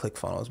went to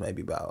ClickFunnels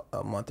maybe about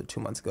a month or 2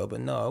 months ago, but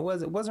no,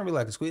 it wasn't really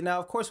like a squeeze. Now,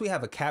 of course, we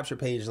have a capture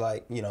page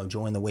like,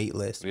 join the wait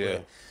list. Yeah.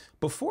 But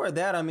before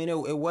that, I mean,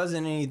 it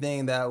wasn't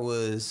anything that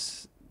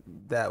was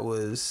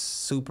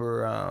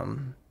super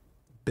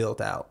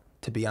built out,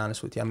 to be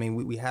honest with you. I mean,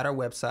 we had our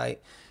website.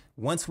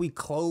 Once we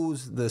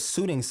close the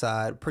suiting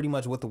side, pretty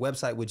much what the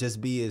website would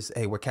just be is,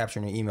 hey, we're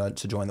capturing your email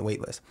to join the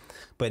wait list.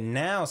 But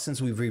now,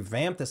 since we've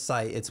revamped the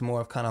site, it's more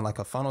of kind of like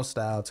a funnel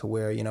style to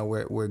where,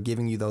 we're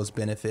giving you those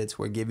benefits.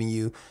 We're giving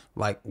you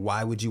like,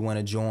 why would you want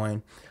to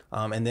join?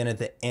 And then at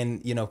the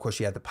end, of course,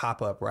 you have the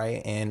pop-up,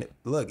 right? And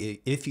look,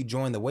 if you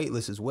join the wait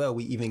list as well,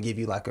 we even give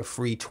you like a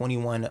free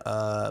 21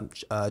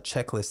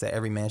 checklist that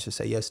every man should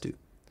say yes to.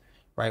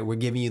 Right, we're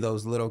giving you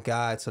those little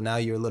guides, so now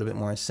you're a little bit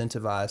more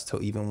incentivized to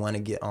even want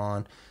to get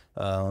on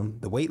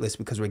the wait list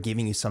because we're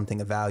giving you something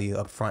of value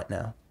up front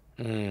now.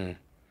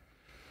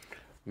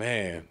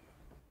 Man,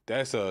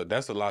 that's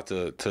a lot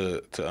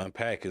to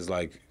unpack. Is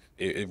like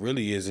it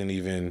really isn't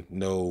even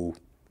no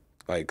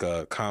like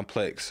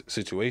complex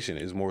situation.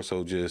 It's more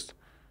so just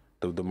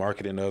the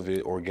marketing of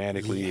it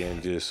organically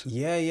and just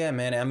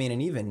man. I mean,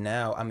 and even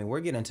now, I mean, we're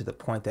getting to the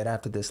point that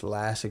after this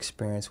last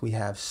experience, we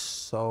have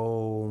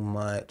so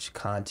much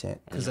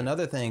content. Because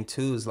another thing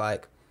too is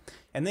like,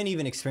 and then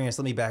even experience.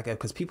 Let me back up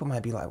because people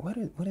might be like, what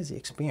is the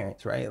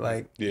experience, right?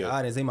 Like,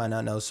 audience, they might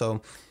not know.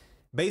 So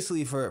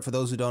basically, for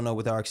those who don't know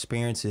what our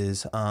experience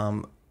is,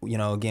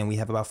 again, we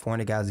have about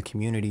 400 guys in the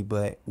community,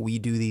 but we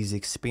do these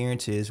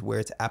experiences where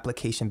it's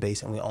application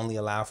based, and we only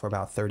allow for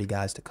about 30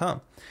 guys to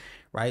come.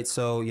 Right.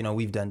 So,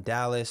 we've done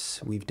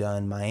Dallas, we've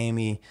done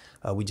Miami,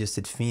 we just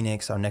did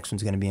Phoenix. Our next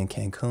one's going to be in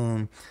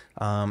Cancun.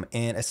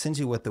 And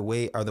essentially the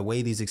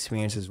way these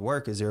experiences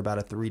work is they're about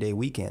a 3-day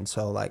weekend.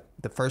 So like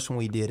the first one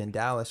we did in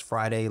Dallas,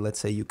 Friday, let's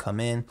say you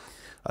come in,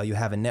 you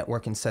have a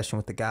networking session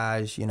with the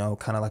guys, kind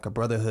of like a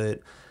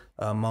brotherhood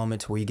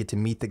moment where you get to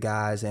meet the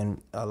guys.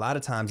 And a lot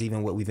of times,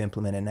 even what we've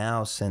implemented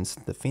now since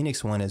the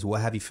Phoenix one is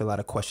we'll have you fill out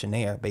a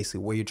questionnaire,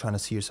 basically where you're trying to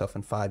see yourself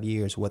in 5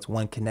 years, what's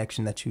one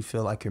connection that you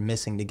feel like you're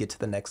missing to get to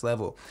the next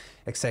level,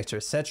 et cetera,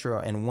 et cetera.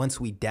 And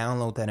once we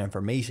download that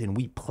information,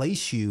 we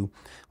place you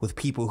with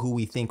people who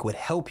we think would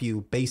help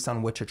you based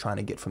on what you're trying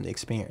to get from the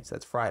experience.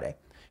 That's Friday.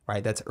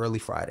 Right, that's early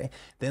Friday.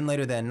 Then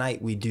later that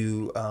night, we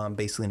do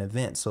basically an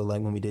event. So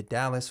like when we did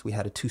Dallas, we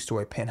had a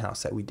 2-story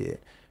penthouse that we did.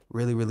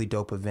 Really, really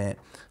dope event.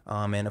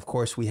 And of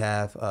course, we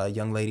have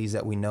young ladies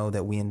that we know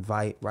that we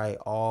invite, right?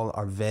 All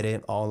are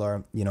vetted, all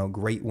are,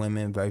 great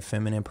women, very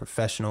feminine,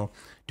 professional,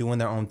 doing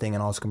their own thing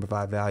and also can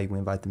provide value. We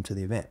invite them to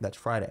the event. That's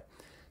Friday.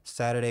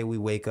 Saturday, we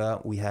wake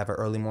up, we have an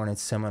early morning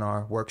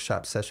seminar,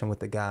 workshop session with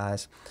the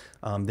guys.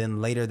 Then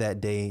later that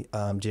day,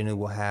 generally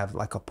we'll have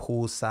like a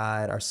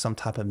poolside or some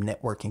type of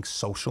networking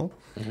social.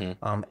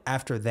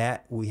 After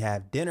that, we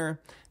have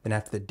dinner. Then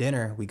after the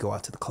dinner, we go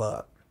out to the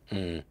club.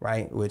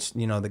 Right, which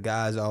the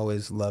guys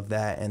always love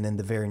that. And then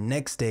the very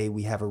next day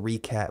we have a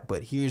recap.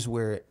 But here's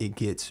where it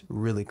gets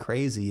really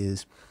crazy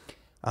is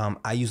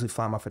I usually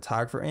fly my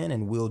photographer in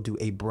and we'll do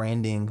a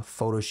branding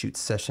photo shoot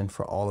session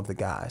for all of the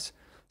guys.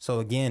 So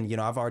again,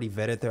 I've already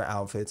vetted their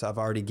outfits. I've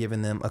already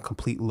given them a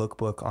complete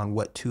lookbook on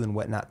what to and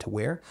what not to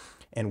wear,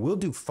 and we'll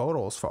do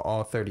photos for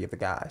all 30 of the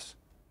guys.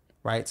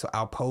 Right, so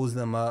I'll pose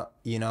them up,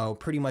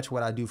 pretty much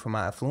what I do for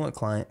my affluent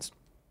clients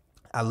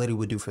I literally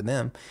would do for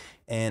them.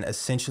 And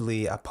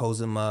essentially I pose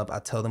them up, I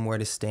tell them where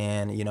to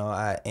stand,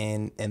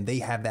 and they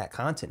have that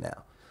content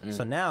now.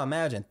 So now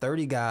imagine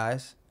 30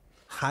 guys,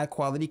 high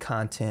quality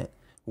content.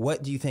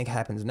 What do you think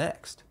happens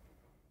next?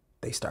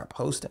 They start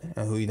posting.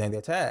 And who do you think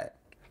they tag?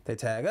 They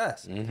tag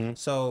us.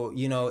 So,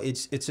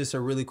 it's just a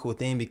really cool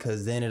thing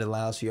because then it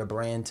allows your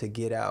brand to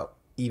get out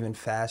even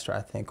faster,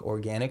 I think,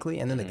 organically.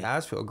 And then the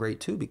guys feel great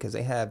too because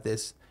they have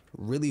this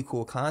really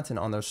cool content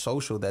on their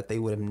social that they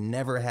would have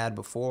never had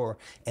before.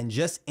 And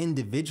just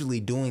individually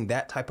doing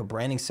that type of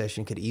branding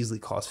session could easily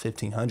cost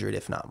 $1,500,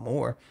 if not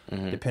more,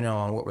 depending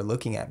on what we're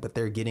looking at. But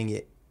they're getting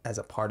it as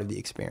a part of the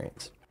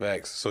experience.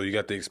 Facts. So you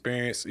got the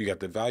experience, you got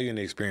the value in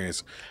the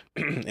experience,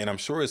 and I'm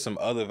sure it's some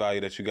other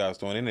value that you guys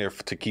throwing in there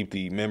to keep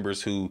the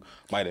members who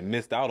might have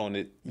missed out on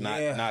it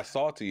not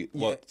salty.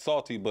 Well,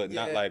 salty, but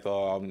not like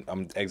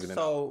I'm exiting.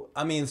 So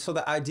so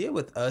the idea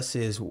with us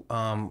is,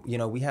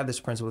 we have this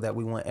principle that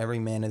we want every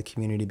man in the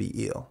community to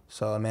be ill.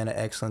 So a man of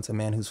excellence, a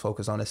man who's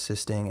focused on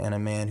assisting, and a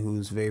man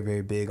who's very,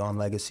 very big on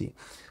legacy.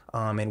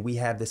 And we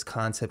have this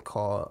concept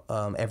called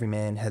every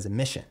man has a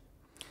mission.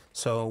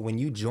 So when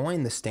you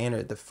join the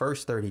standard, the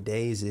first 30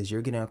 days is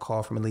you're getting a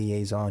call from a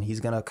liaison. He's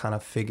going to kind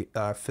of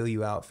fill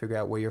you out, figure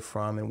out where you're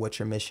from and what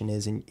your mission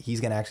is. And he's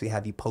going to actually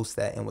have you post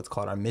that in what's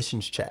called our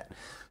missions chat.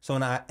 So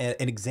an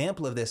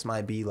example of this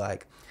might be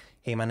like,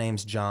 hey, my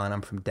name's John.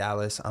 I'm from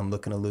Dallas. I'm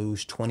looking to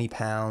lose 20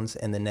 pounds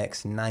in the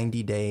next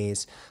 90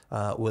 days.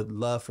 Would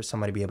love for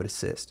somebody to be able to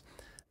assist.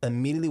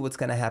 Immediately what's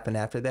going to happen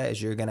after that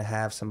is you're going to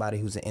have somebody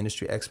who's an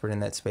industry expert in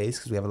that space,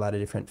 because we have a lot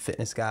of different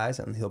fitness guys,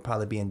 and he'll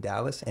probably be in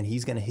Dallas, and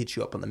he's going to hit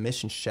you up on the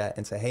missions chat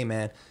and say, hey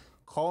man,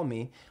 call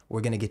me.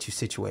 We're going to get you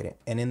situated.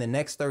 And in the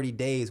next 30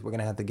 days, we're going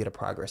to have to get a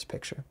progress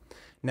picture.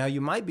 Now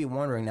you might be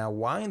wondering, now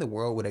why in the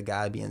world would a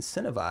guy be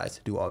incentivized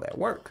to do all that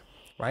work?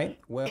 Right?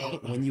 Well,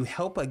 when you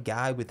help a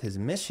guy with his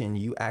mission,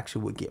 you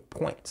actually would get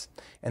points.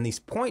 And these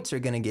points are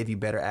going to give you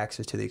better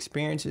access to the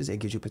experiences. It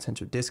gives you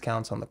potential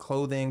discounts on the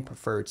clothing,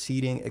 preferred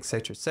seating, et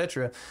cetera, et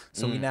cetera.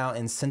 So we now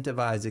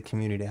incentivize the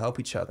community to help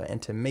each other. And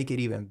to make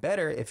it even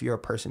better, if you're a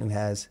person who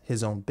has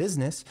his own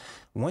business,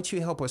 once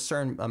you help a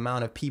certain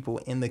amount of people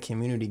in the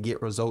community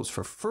get results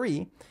for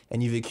free,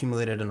 and you've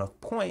accumulated enough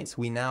points,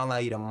 we now allow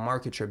you to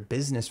market your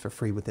business for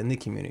free within the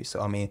community.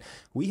 So, I mean,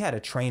 we had a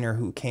trainer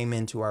who came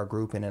into our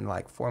group, and in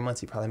like 4 months,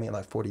 he probably made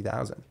like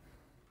 40,000.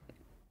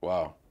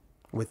 Wow.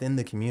 Within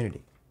the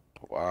community.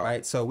 Wow.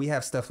 Right. So we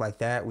have stuff like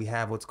that. We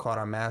have what's called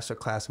our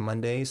Masterclass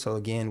Mondays. So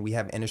again, we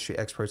have industry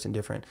experts in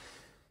different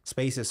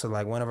spaces. So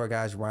like one of our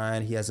guys,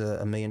 Ryan, he has a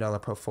 $1 million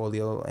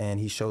portfolio, and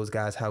he shows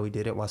guys how he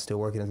did it while still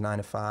working his 9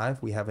 to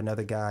 5. We have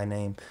another guy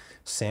named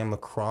Sam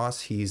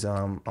Lacrosse. He's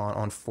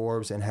on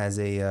Forbes and has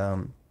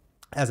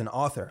as an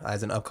author,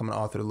 as an upcoming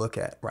author to look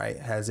at, right?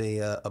 Has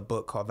a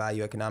book called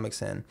Value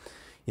Economics, and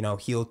you know,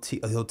 he'll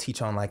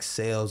teach on like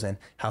sales and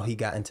how he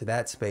got into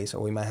that space.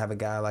 Or we might have a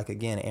guy like,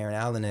 again, Aaron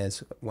Allen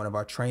is one of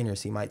our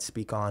trainers. He might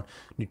speak on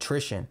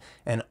nutrition.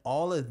 And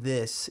all of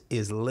this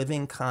is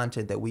living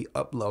content that we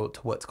upload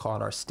to what's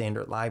called our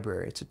standard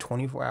library. It's a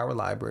 24-hour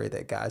library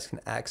that guys can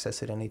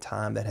access at any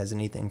time, that has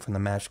anything from the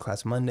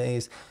Masterclass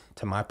Mondays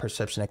to my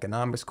Perception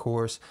Economics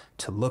course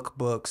to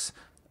lookbooks,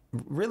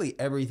 really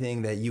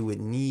everything that you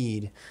would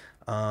need.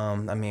 I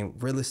mean,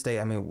 real estate,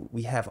 I mean,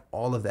 we have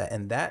all of that.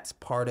 And that's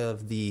part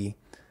of the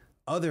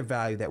other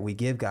value that we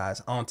give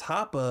guys, on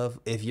top of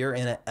if you're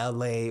in a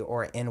LA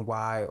or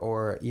NY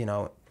or, you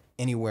know,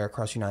 anywhere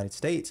across the United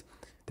States,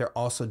 they're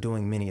also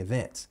doing many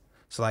events.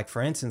 So like,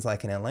 for instance,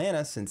 like in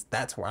Atlanta, since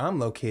that's where I'm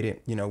located,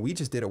 you know, we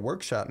just did a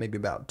workshop maybe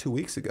about 2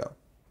 weeks ago,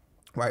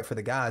 right, for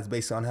the guys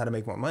based on how to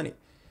make more money.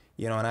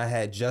 You know, and I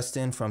had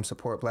Justin from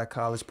Support Black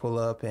College pull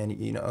up, and,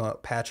 you know,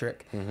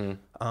 Patrick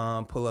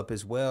pull up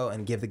as well,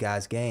 and give the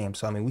guys game.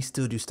 So, I mean, we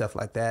still do stuff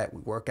like that. We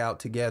work out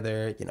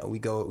together. You know,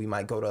 we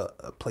might go to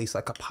a place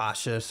like a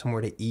Pasha,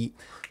 somewhere to eat.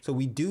 So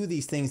we do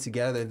these things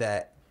together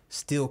that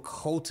still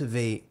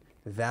cultivate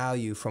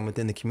value from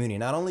within the community,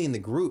 not only in the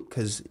group,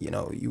 because, you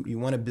know, you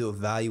want to build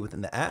value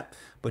within the app,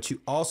 but you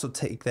also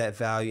take that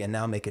value and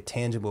now make it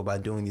tangible by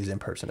doing these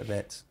in-person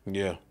events.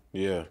 Yeah.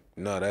 Yeah,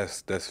 no,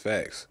 that's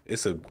facts.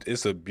 It's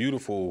a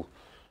beautiful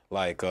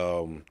like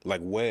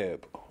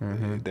web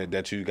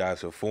that you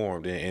guys have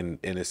formed, and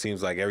it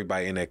seems like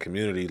everybody in that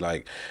community,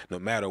 like no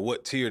matter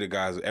what tier the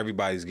guys,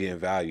 everybody's getting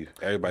value.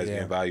 Everybody's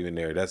getting value in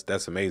there.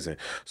 That's amazing.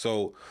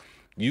 So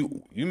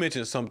you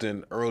mentioned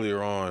something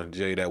earlier on,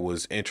 Jay, that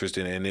was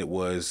interesting, and it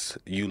was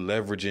you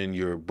leveraging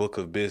your book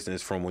of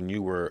business from when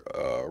you were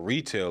a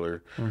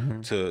retailer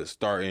to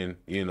starting,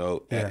 you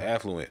know,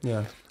 affluent.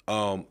 Yeah.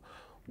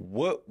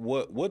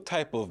 What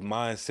type of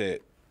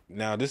mindset?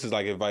 Now, this is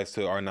like advice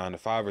to our 9 to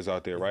 5ers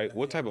out there, right?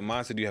 What type of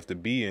mindset do you have to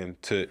be in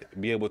to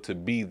be able to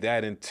be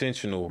that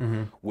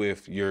intentional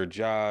with your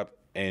job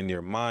and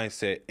your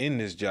mindset in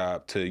this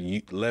job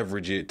to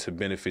leverage it to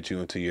benefit you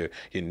into your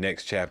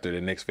next chapter,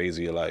 the next phase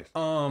of your life?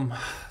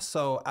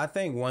 So I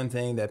think one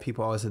thing that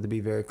people always have to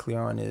be very clear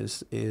on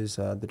is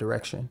the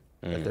direction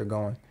that they're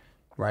going.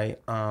 Right.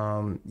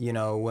 You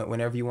know,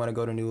 whenever you want to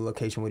go to a new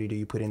location, what do?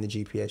 You put in the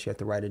GPS, you have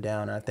to write it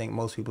down. And I think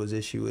most people's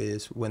issue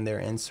is when they're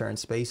in certain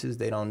spaces,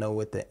 they don't know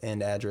what the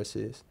end address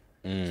is.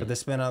 So they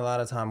spend a lot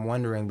of time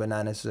wondering, but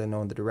not necessarily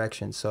knowing the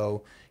direction.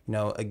 So, you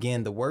know,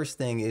 again, the worst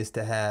thing is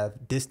to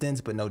have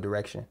distance, but no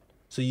direction.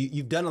 So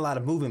you've done a lot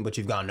of movement, but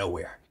you've gone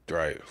nowhere.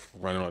 Right.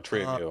 Running on a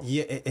treadmill.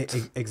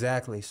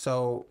 Exactly.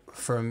 So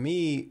for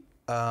me,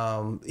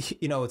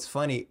 you know, it's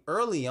funny.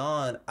 Early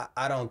on,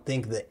 I don't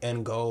think the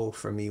end goal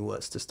for me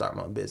was to start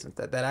my own business.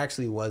 That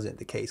actually wasn't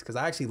the case, because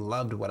I actually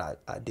loved what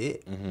I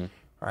did.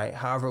 Right.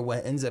 However,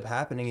 what ends up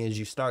happening is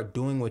you start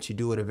doing what you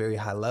do at a very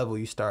high level.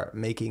 You start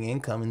making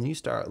income, and then you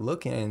start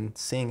looking and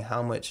seeing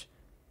how much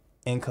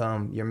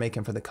income you're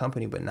making for the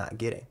company, but not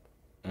getting.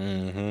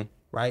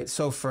 Right.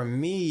 So for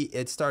me,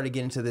 it started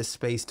getting to this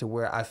space to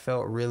where I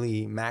felt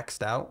really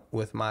maxed out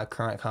with my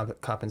current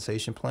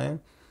compensation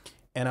plan.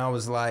 And I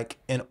was like,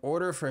 in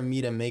order for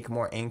me to make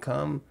more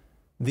income,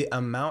 the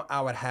amount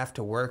I would have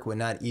to work would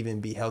not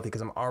even be healthy,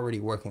 because I'm already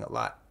working a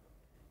lot.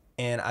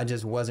 And I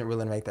just wasn't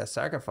willing to make that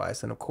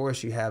sacrifice. And of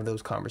course, you have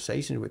those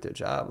conversations with your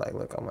job, like,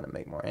 look, I want to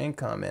make more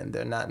income. And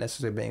they're not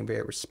necessarily being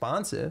very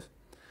responsive.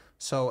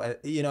 So,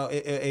 you know,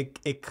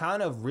 it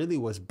kind of really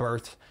was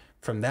birthed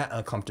from that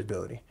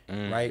uncomfortability,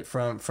 right?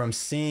 From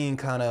seeing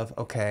kind of,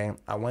 okay,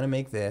 I want to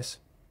make this,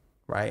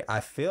 right?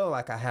 I feel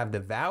like I have the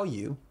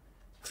value,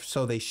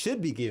 so they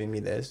should be giving me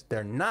this.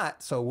 They're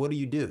not. So what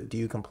do? Do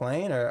you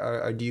complain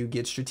or do you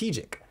get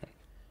strategic,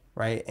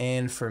 right?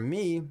 And for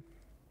me,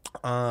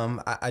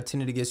 I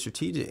tended to get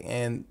strategic,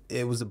 and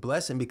it was a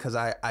blessing because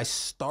I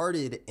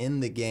started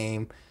in the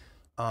game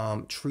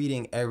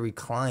treating every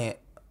client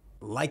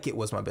like it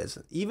was my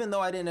business. Even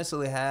though I didn't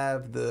necessarily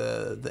have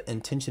the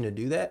intention to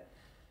do that,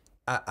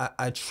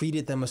 I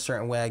treated them a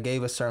certain way. I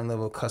gave a certain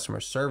level of customer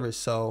service.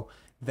 So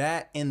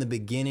that in the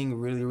beginning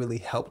really, really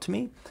helped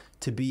me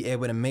to be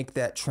able to make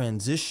that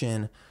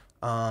transition,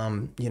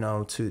 you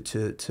know,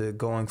 to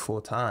going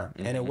full time.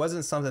 And it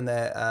wasn't something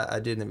that I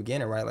did in the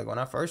beginning, right? Like when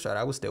I first started,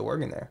 I was still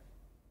working there,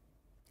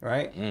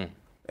 right?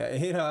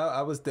 You know,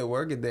 I was still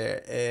working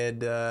there,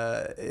 and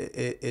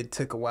it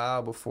took a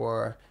while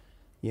before,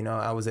 you know,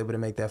 I was able to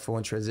make that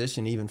full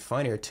transition. Even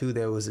funnier too,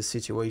 there was a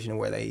situation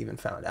where they even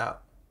found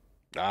out.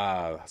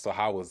 So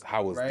how was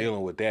right?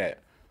 Dealing with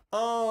that?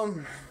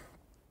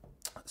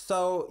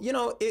 So, you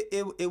know,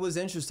 it was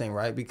interesting,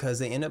 right? Because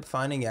they ended up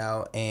finding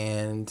out,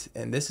 and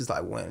this is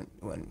like when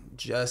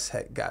Just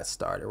had got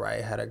started,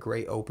 right? Had a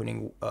great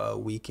opening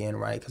weekend,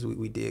 right? Because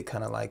we did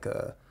kind of like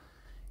a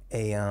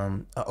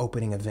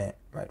opening event,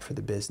 right, for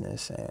the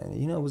business, and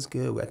you know, it was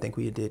good. I think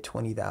we did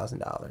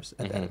 $20,000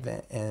 at that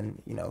event, and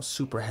you know,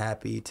 super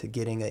happy to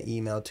getting an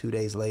email 2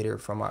 days later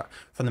from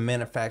the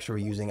manufacturer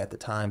we're using at the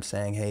time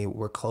saying, hey,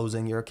 we're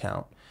closing your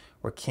account,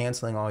 we're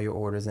canceling all your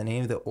orders, and any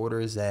of the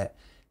orders that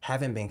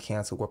haven't been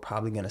canceled, we're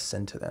probably going to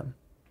send to them.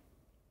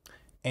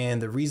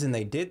 And the reason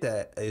they did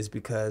that is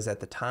because at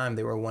the time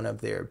they were one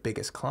of their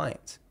biggest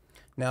clients.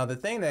 Now, the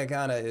thing that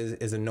kind of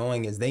is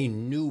annoying is they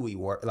knew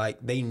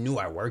they knew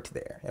I worked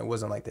there. It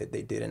wasn't like that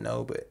they didn't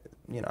know, but,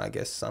 you know, I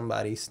guess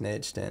somebody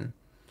snitched, and,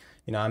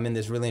 you know, I'm in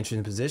this really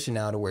interesting position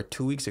now to where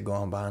 2 weeks are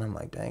going by and I'm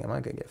like, dang, am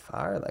I going to get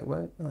fired? Like,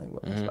 what? Like,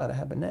 what's about to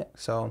happen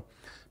next? So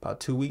about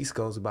 2 weeks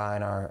goes by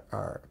and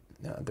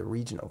the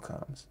regional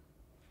comes.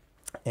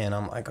 And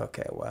I'm like,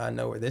 okay, well, I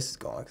know where this is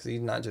going because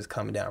he's not just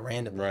coming down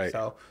randomly. Right.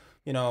 So,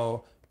 you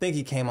know, I think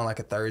he came on like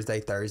a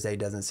Thursday,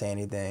 doesn't say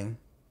anything.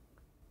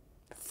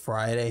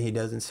 Friday, he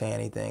doesn't say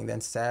anything. Then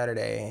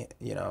Saturday,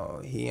 you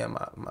know, he and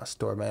my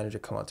store manager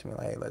come up to me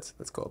like, hey, let's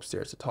go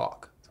upstairs to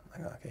talk. So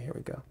I'm like, okay, here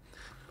we go.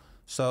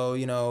 So,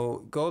 you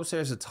know, go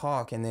upstairs to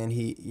talk, and then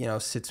he, you know,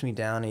 sits me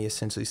down and he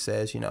essentially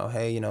says, you know,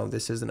 hey, you know,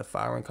 this isn't a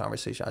firing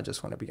conversation. I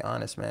just want to be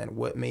honest, man.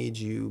 What made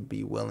you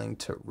be willing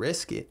to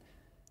risk it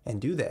and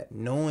do that,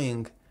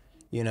 knowing,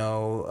 you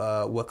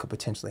know, what could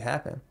potentially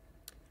happen?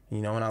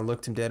 You know, and I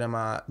looked him dead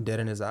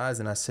in his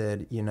eyes, and I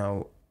said, you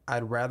know,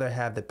 I'd rather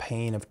have the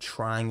pain of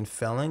trying and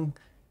failing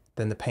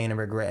than the pain of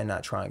regret and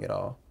not trying at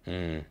all.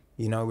 You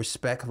know,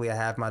 respectfully, I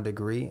have my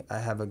degree, I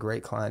have a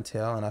great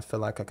clientele, and I feel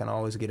like I can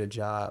always get a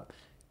job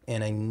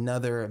in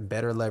another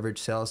better leverage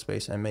sales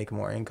space and make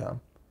more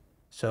income.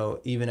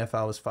 So even if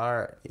I was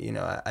fired, you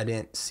know, I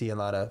didn't see a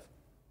lot of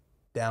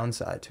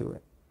downside to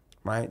it,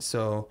 right?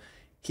 So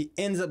he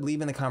ends up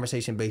leaving the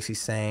conversation basically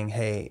saying,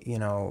 hey, you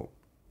know,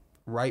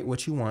 write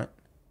what you want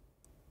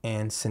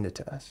and send it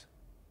to us,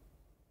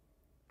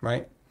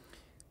 right?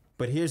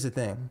 But here's the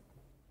thing.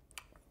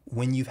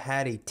 When you've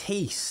had a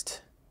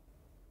taste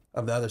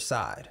of the other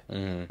side,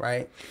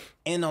 right?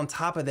 And on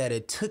top of that,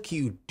 it took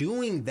you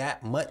doing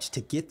that much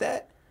to get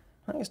that,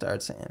 I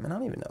started saying, man, I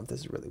don't even know if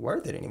this is really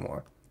worth it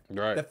anymore.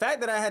 Right. The fact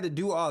that I had to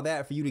do all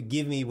that for you to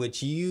give me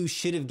what you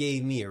should have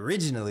gave me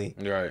originally.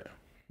 Right.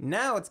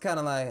 Now it's kind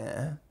of like,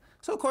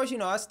 So, of course, you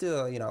know, I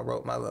still, you know,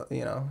 wrote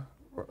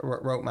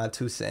my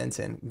 2 cents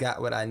and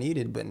got what I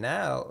needed. But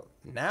now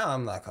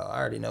I'm like, oh, I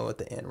already know what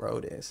the end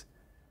road is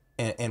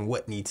and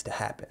what needs to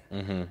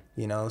happen.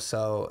 You know,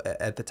 so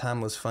at the time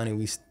it was funny.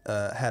 We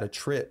had a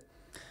trip.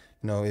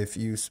 You know, if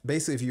you were a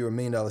 $1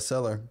 million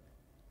seller,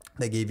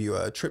 they gave you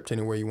a trip to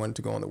anywhere you wanted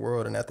to go in the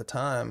world. And at the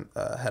time,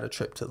 had a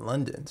trip to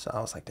London. So I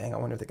was like, dang, I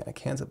wonder if they're going to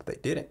cancel, but they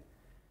didn't.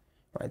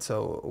 Right.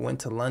 So went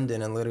to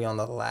London, and literally on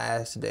the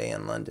last day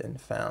in London,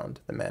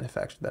 found the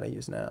manufacturer that I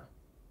use now.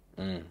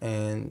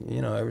 And,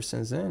 you know, ever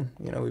since then,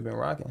 you know, we've been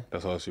rocking.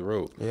 That's all she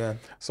wrote. Yeah.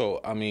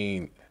 So, I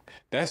mean,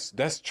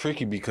 that's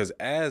tricky because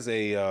as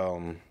a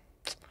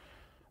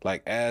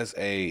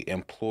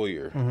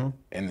employer,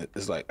 and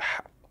it's like,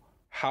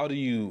 how do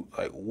you,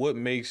 like,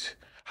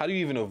 how do you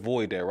even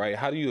avoid that, right?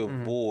 How do you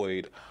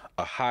avoid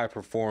a high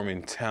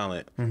performing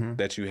talent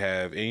that you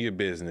have in your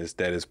business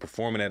that is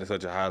performing at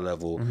such a high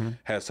level,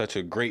 has such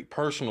a great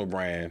personal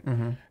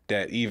brand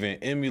that even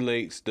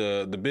emulates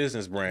the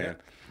business brand?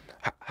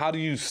 How do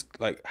you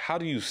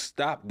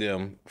stop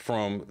them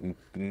from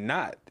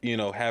not, you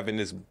know, having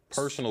this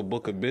personal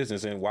book of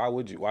business? And why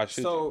should you?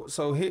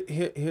 So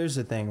here's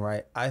the thing,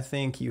 right? I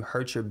think you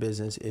hurt your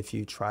business if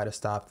you try to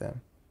stop them,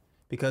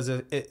 because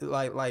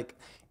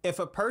if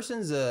a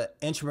person's an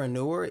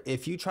entrepreneur,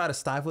 if you try to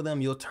stifle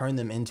them, you'll turn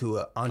them into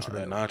an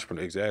entrepreneur. An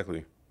entrepreneur,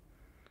 exactly.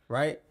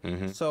 Right?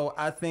 So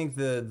I think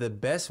the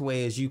best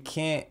way is you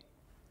can't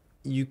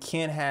you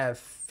can't have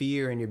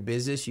fear in your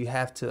business. You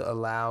have to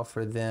allow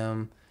for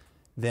them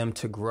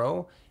to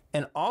grow,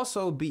 and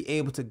also be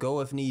able to go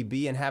if need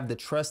be, and have the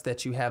trust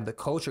that you have the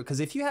culture. Because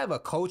if you have a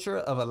culture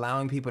of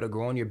allowing people to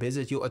grow in your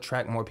business, you'll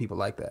attract more people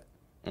like that.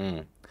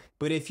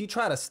 But if you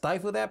try to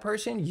stifle that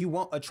person, you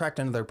won't attract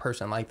another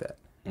person like that.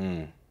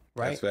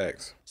 Right? That's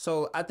facts.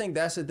 So I think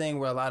that's the thing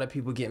where a lot of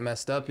people get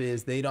messed up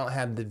is they don't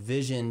have the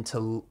vision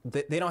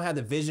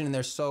and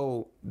they're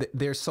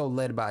so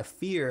led by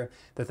fear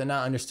that they're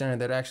not understanding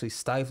that they're actually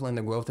stifling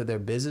the growth of their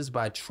business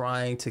by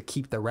trying to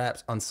keep the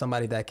wraps on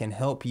somebody that can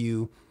help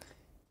you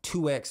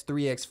 2x,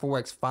 3x,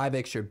 4x,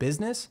 5x your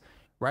business,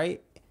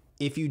 right?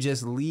 If you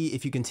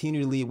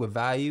continue to lead with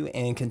value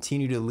and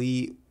continue to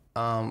lead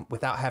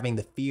without having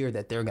the fear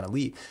that they're going to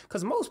leave.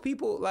 Because most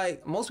people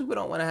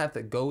don't want to have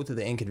to go through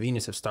the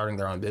inconvenience of starting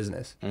their own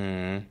business.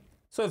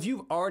 So if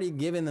you've already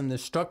given them the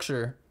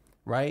structure,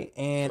 right,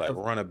 and like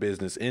run a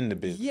business in the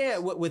business,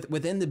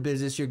 within the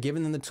business, you're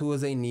giving them the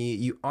tools they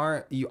need. You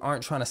aren't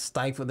trying to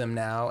stifle them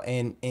now,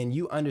 and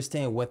you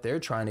understand what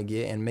they're trying to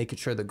get and making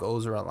sure the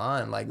goals are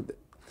aligned. Like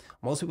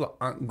most people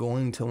aren't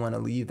going to want to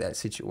leave that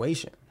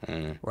situation,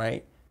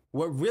 right?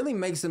 What really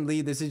makes them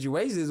leave the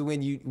situation is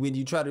when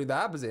you try to do the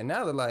opposite.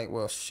 Now they're like,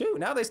 well, shoot.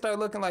 Now they start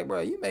looking like,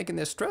 bro, you making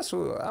this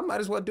stressful. I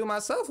might as well do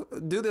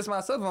this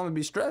myself if I'm gonna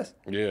be stressed.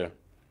 Yeah,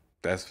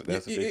 that's a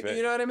big fact.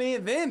 You know what I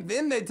mean?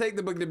 Then they take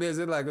the book to business.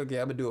 They're like, okay,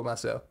 I'm gonna do it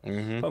myself.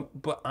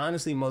 But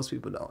honestly, most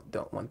people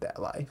don't want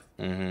that life.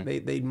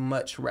 They'd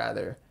much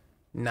rather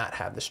not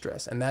have the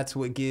stress, and that's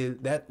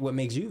what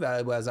makes you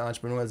valuable as an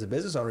entrepreneur, as a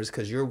business owner, is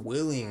because you're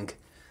willing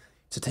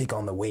to take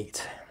on the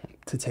weight,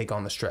 to take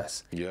on the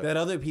stress that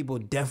other people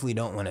definitely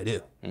don't want to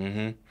do.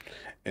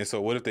 And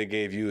so what if they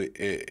gave you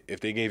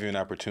an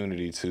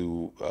opportunity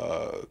to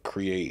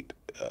create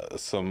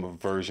some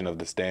version of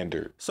the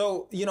standard?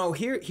 So,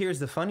 here's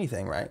the funny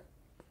thing, right?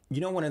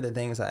 One of the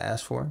things I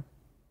asked for,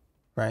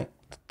 right?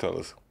 Tell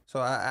us. So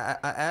I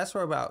asked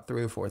for about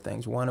 3 or 4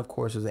 things. One, of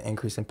course, was an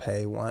increase in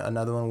pay.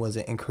 Another one was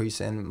an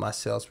increase in my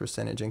sales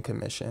percentage and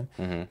commission.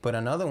 But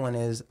another one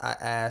is I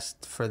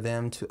asked for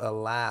them to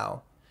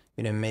allow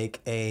me to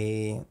make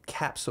a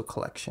capsule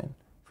collection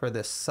for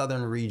the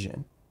southern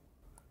region,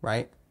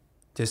 right?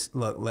 Just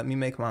look, let me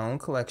make my own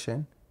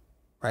collection,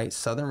 right?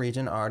 Southern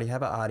region, I already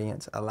have an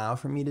audience. Allow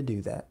for me to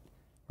do that,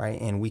 right?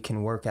 And we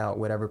can work out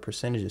whatever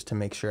percentages to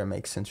make sure it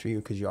makes sense for you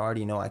because you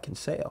already know I can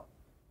sell.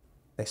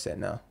 They said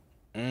no.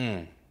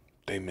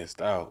 They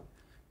missed out.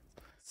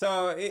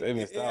 So they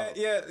missed out.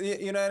 Yeah,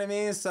 you know what I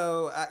mean?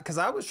 So, because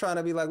I was trying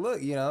to be like,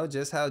 look,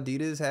 just how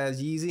Adidas has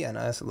Yeezy. I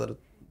know that's a little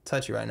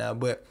touchy right now,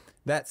 but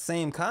that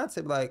same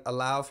concept, like,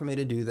 allow for me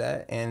to do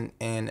that, and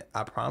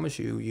I promise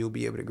you'll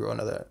be able to grow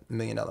another $1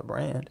 million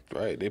brand.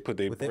 Right, they put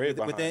their bread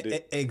behind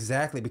it.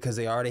 Exactly, because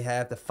they already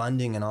have the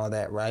funding and all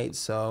that, right?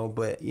 So,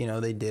 but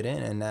they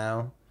didn't, and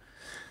now,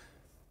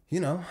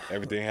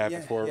 everything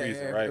happens for a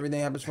reason, right? Everything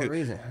happens for a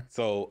reason.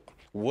 So,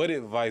 what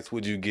advice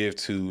would you give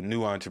to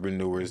new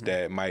entrepreneurs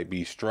that might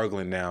be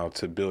struggling now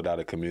to build out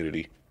a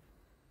community?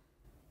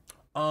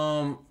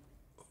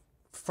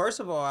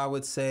 First of all, I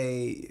would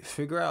say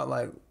figure out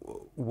like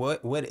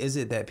what is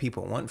it that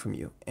people want from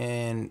you,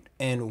 and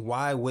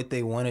why would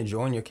they want to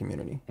join your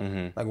community?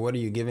 Like, what are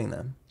you giving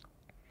them,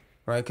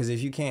 right? Because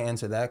if you can't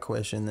answer that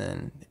question,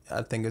 then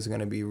I think it's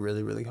going to be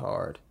really, really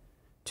hard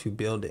to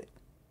build it,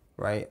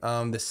 right?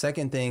 The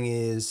second thing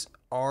is,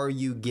 are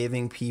you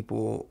giving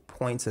people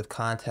points of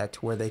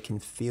contact where they can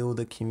feel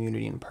the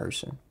community in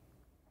person,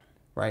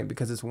 right?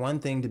 Because it's one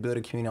thing to build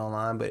a community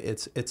online, but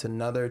it's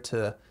another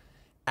to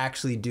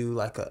actually do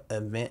like a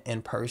event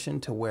in person,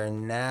 to where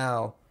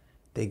now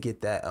they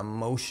get that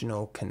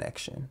emotional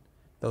connection,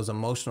 those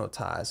emotional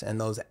ties, and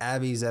those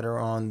abbeys that are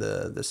on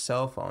the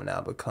cell phone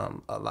now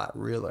become a lot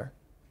realer.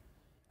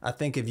 I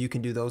think if you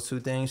can do those 2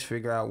 things,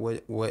 figure out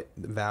what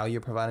value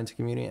you're providing to the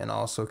community, and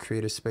also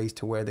create a space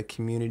to where the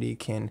community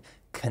can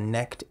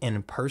connect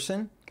in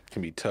person,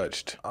 can be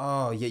touched.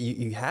 Oh yeah,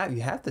 you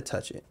have to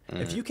touch it.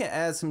 If you can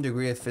add some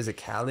degree of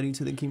physicality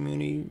to the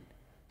community,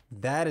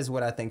 that is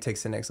what I think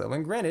takes the next level.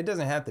 And granted, it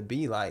doesn't have to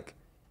be like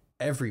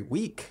every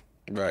week.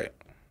 Right.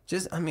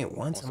 Just,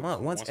 once a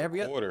month, once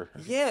every quarter.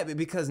 Yeah,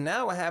 because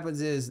now what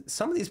happens is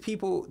some of these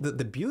people,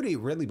 the beauty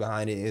really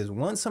behind it is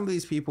once some of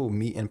these people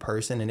meet in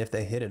person, and if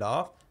they hit it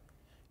off,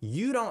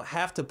 you don't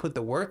have to put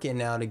the work in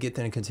now to get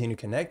them to continue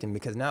connecting,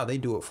 because now they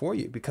do it for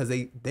you, because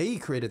they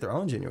created their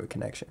own genuine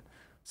connection.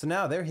 So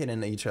now they're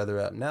hitting each other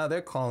up. Now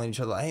they're calling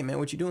each other like, hey man,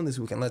 what you doing this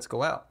weekend? Let's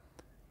go out.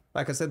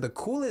 Like I said, the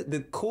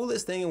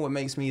coolest thing and what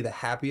makes me the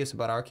happiest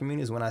about our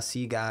community is when I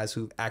see guys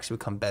who actually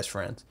become best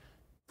friends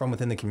from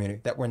within the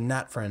community that were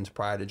not friends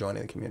prior to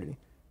joining the community.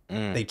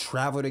 They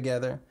travel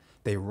together,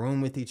 they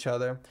room with each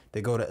other,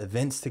 they go to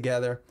events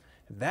together.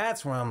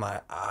 That's where I'm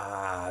like,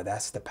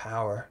 that's the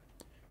power,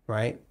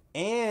 right?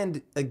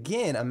 And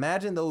again,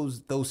 imagine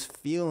those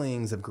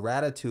feelings of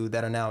gratitude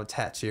that are now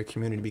attached to your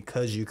community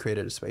because you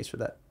created a space for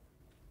that.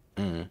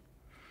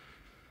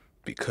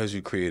 Because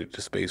you created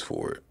the space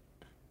for it.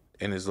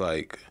 And it's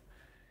like,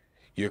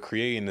 you're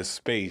creating a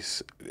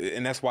space,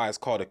 and that's why it's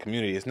called a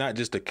community. It's not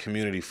just a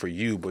community for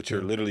you, but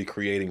you're literally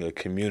creating a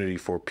community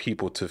for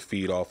people to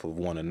feed off of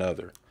one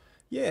another.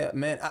 Yeah,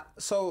 man.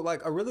 So,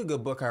 like, a really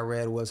good book I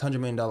read was $100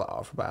 Million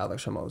Offer by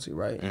Alex Hormozi,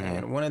 right?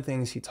 And one of the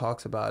things he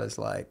talks about is,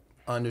 like,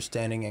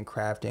 understanding and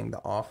crafting the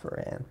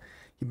offer. And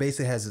he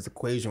basically has this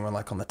equation where,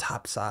 like, on the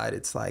top side,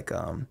 it's like,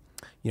 you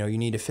know, you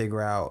need to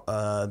figure out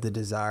the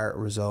desired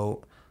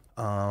result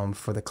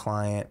for the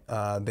client,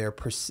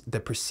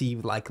 the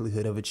perceived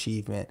likelihood of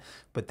achievement.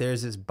 But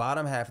there's this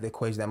bottom half of the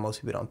equation that most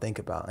people don't think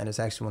about, and it's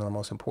actually one of the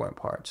most important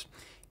parts.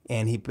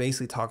 And he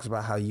basically talks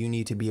about how you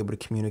need to be able to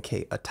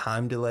communicate a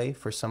time delay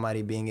for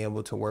somebody being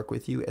able to work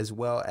with you, as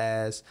well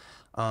as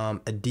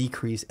a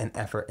decrease in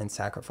effort and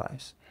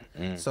sacrifice.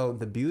 So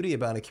the beauty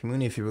about a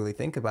community, if you really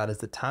think about it, is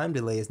the time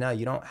delay is now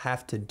you don't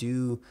have to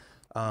do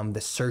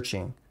the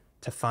searching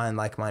to find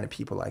like-minded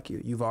people like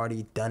you. You've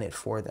already done it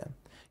for them.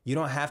 You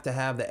don't have to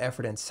have the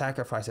effort and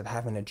sacrifice of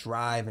having to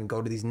drive and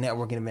go to these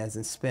networking events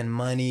and spend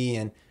money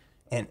and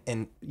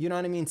you know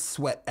what I mean,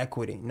 sweat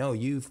equity. No,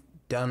 you've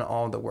done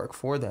all the work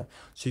for them.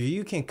 So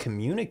you can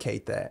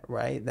communicate that,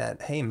 right?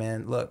 That, hey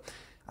man, look,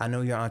 I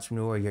know you're an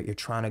entrepreneur, you're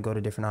trying to go to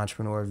different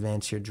entrepreneur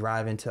events, you're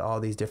driving to all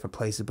these different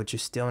places, but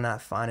you're still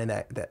not finding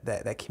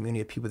that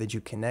community of people that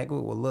you connect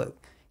with. Well, look,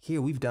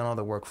 here, we've done all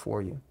the work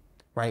for you,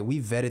 right?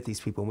 We vetted these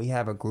people. We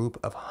have a group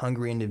of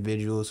hungry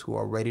individuals who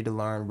are ready to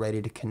learn,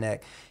 ready to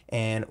connect,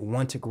 and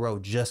want to grow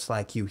just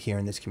like you here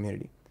in this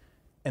community.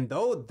 And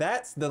though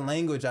that's the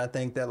language, I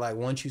think that, like,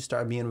 once you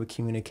start being able to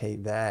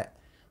communicate that,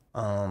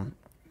 man,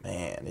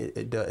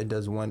 it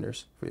does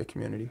wonders for your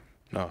community.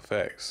 No,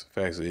 facts.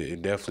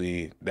 It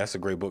definitely, that's a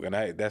great book, and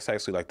that's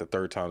actually like the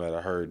third time that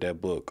I heard that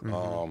book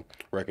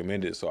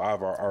recommended. So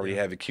I've already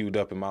have it queued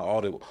up in my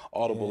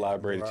Audible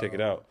library to check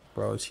it out.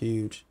 Bro, it's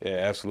huge. Yeah,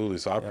 absolutely.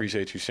 So I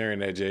appreciate you sharing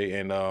that, Jay.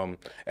 And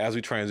as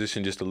we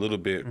transition just a little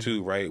bit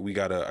too, right? I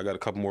got a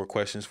couple more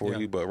questions for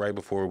you, but right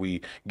before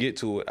we get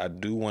to it, I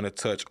do want to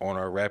touch on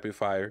our rapid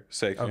fire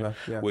section,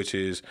 which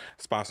is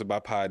sponsored by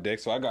Pod Deck.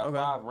 So I got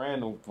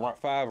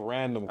five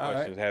random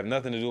questions. Have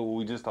nothing to do with what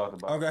we just talked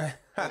about. Okay.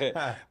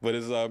 But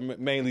it's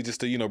mainly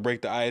just to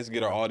break the ice,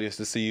 get our audience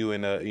to see you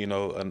in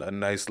a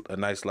nice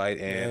light,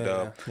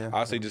 and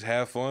I'll say just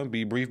have fun,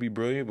 be brief, be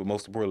brilliant, but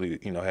most importantly,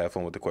 have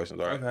fun with the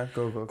questions. All right. Okay.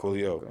 Go.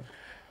 Coolio. Go.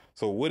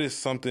 So, what is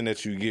something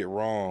that you get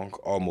wrong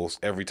almost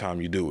every time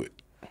you do it?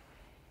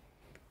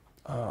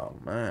 Oh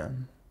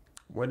man,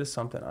 what is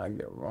something I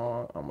get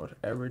wrong almost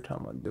every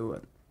time I do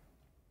it?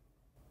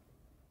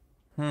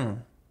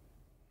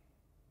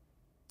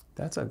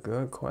 That's a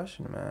good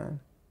question,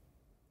 man.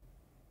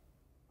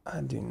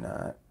 I do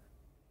not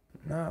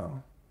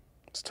know.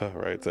 It's tough,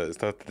 right? It's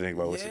tough to think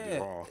about what you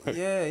do wrong.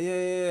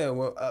 Yeah.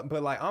 Well,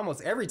 but like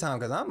almost every time,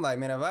 because I'm like,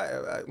 man, if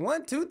I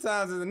 1-2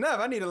 times is enough.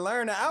 I need to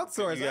learn to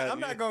outsource. I'm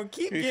not gonna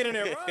keep getting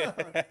it wrong.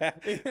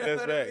 That's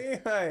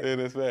facts.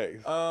 That's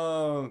facts.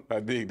 I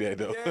dig that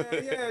though.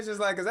 Yeah. It's just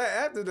like, cause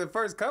after the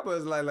first couple,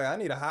 it's like I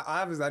need to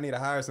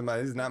hire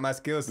somebody. This is not my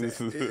skill set.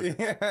 You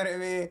know what I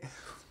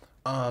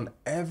mean?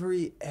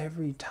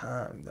 Every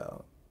time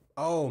though.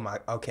 Oh my.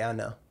 Okay, I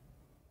know.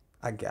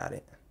 I got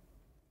it.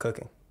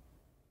 Cooking.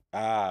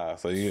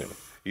 So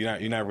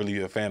you're not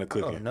really a fan of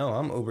cooking. Oh no,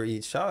 I'm Uber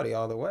Eats shawty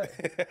all the way.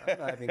 I'm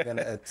not even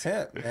gonna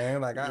attempt, man.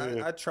 Like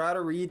I try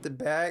to read the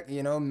back,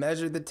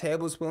 measure the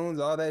tablespoons,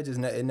 all that.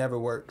 It never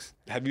works.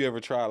 Have you ever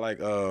tried like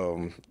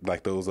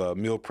those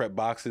meal prep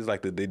boxes,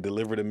 like they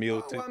deliver the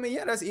meal to? Well, I mean,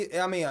 yeah,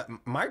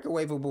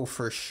 microwavable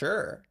for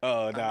sure.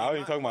 Oh no, I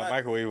ain't talking about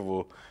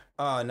microwavable.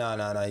 Oh no,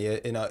 yeah,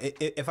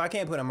 if I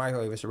can't put a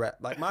microwave, it's a wrap.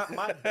 Like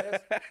my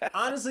best,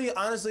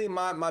 honestly,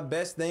 my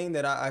best thing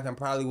that I can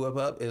probably whip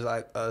up is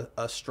like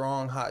a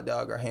strong hot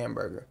dog or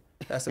hamburger.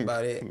 That's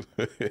about it.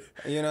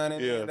 You know what I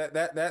mean? Yeah.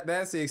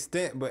 That's the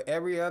extent. But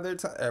every other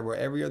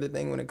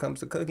thing when it comes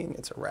to cooking,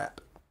 it's a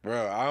wrap.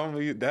 Bro,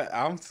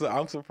 I'm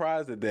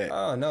surprised at that.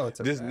 Oh no, it's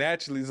just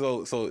naturally.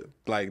 So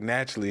like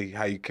naturally,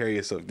 how you carry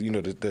yourself,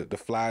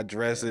 the fly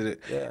dress and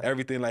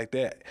everything like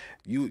that.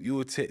 You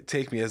would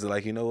take me as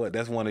like, you know what?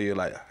 That's one of your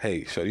like,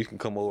 hey, sure, you can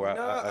come over.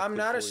 No, I'm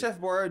not a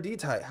Chef Boyardee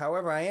type.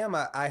 However,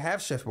 I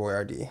have Chef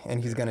Boyardee,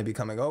 and he's gonna be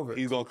coming over.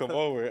 He's gonna come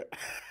over.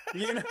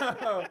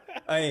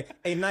 A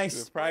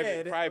nice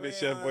private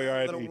Chef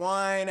Boyardee, little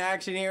wine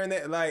action here and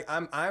there. Like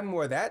I'm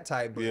more that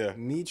type. But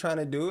me trying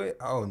to do it,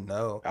 oh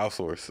no,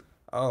 outsource.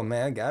 Oh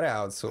man, I gotta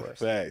outsource.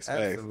 Facts.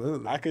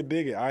 Absolutely. I could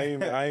dig it. I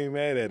ain't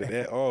mad at it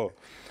at all.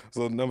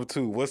 So number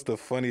 2, what's the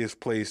funniest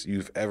place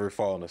you've ever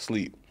fallen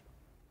asleep?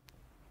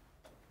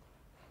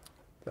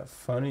 The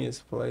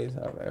funniest place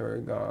I've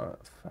ever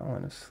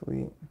fallen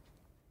asleep.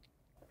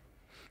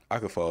 I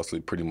could fall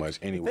asleep pretty much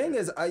anywhere. The thing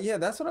is,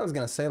 that's what I was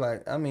gonna say.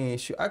 Like, I mean,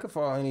 I could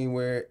fall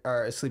anywhere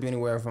or sleep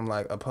anywhere from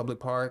like a public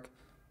park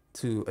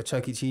to a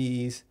Chuck E.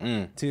 Cheese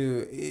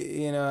to,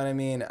 you know what I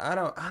mean? I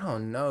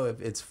don't know if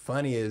it's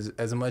funny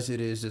as much as it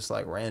is just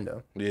like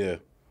random. Yeah.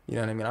 You know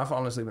what I mean? I've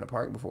fallen asleep in a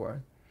park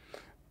before.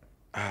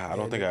 I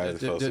don't think I ever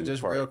fell asleep just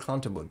in a park. Real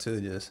comfortable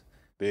too. Just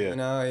Yeah. You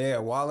know, yeah,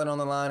 wallet on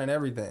the line and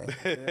everything.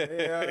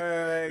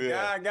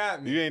 God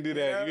got me. You ain't do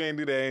that. You ain't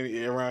do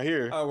that around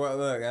here. Oh well,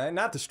 look,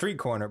 not the street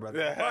corner, brother.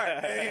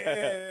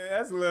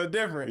 That's a little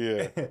different.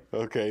 Yeah.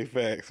 Okay.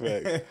 Facts.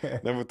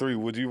 Number 3.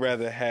 Would you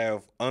rather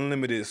have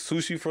unlimited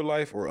sushi for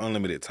life or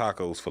unlimited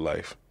tacos for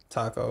life?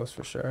 Tacos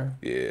for sure.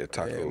 Yeah,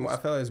 tacos. Yeah, I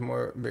feel like there's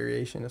more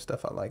variation of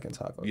stuff I like in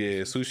tacos.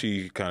 Yeah,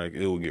 sushi kind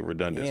of it will get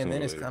redundant. Yeah, and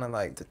then it's kind of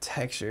like the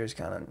texture is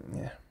kind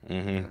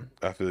of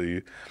I feel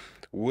you.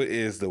 What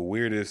is the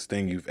weirdest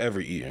thing you've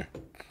ever eaten?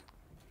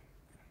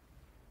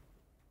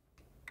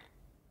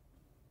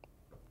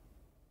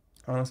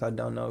 Honestly, I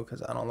don't know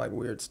because I don't like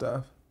weird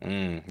stuff.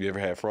 You ever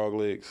had frog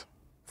legs?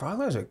 Frog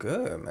legs are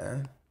good,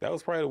 man. That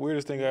was probably the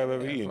weirdest thing I've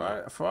ever eaten.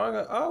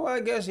 Frog. Oh, well,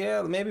 I guess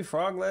maybe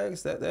frog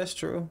legs. That's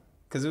true.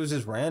 Because it was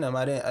just random.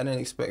 I didn't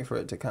expect for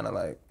it to kind of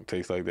like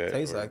taste like that.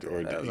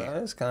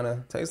 It's kind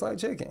of tastes like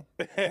chicken.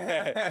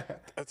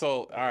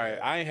 So all right,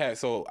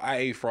 I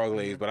ate frog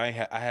legs, but I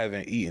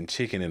haven't eaten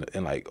chicken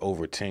in like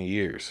over 10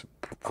 years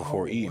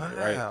before eating it,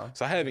 right?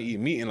 So I haven't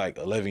eaten meat in like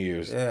 11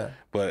 years. Yeah.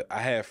 But I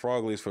had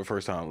frog legs for the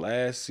first time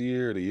last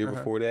year, the year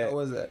before that. What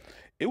was that?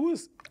 It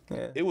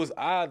was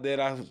odd that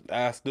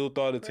I still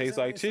thought it tastes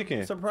like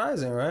chicken.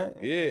 Surprising, right?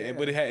 Yeah,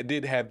 but it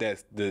did have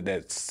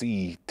that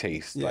sea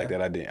taste like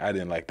that. I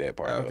didn't like that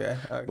part. Okay.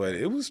 But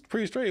it was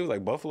pretty straight. It was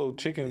like buffalo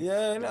chicken.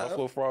 Yeah,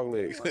 buffalo frog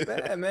legs. Not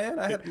bad, man.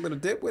 I had a little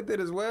dip with it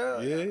as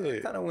well. Yeah,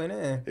 kind of went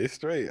in. It's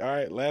straight. All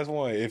right, last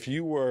one. If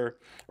you were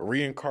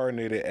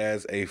reincarnated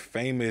as a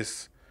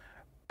famous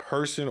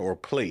person or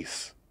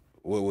place,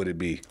 what would it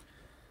be?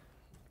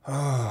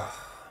 Oh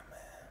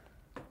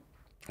man.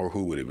 Or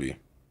who would it be?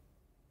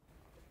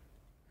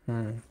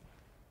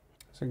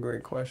 That's a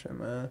great question,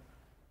 man.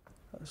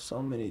 There's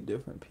so many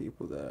different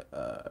people that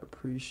I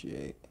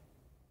appreciate.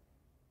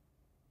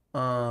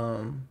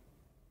 Probably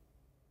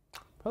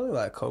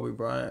like Kobe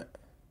Bryant.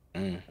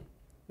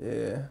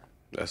 Yeah.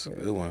 That's a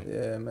good one.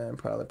 Yeah, man.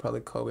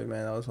 Probably Kobe,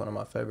 man. That was one of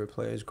my favorite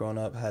players growing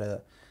up. Had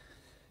a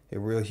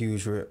real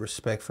huge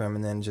respect for him,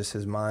 and then just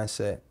his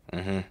mindset.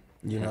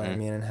 You know what I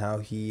mean, and how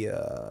he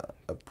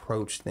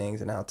approached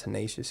things, and how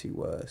tenacious he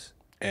was,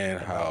 and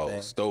how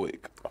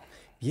stoic.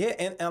 Yeah,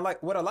 and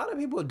like what a lot of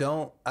people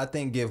don't, I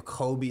think, give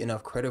Kobe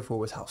enough credit for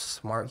was how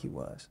smart he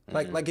was.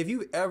 Like if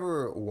you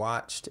ever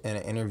watched an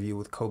interview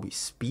with Kobe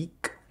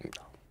speak,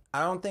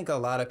 I don't think a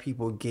lot of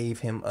people gave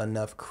him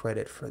enough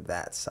credit for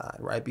that side,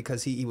 right?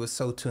 Because he was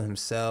so to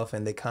himself,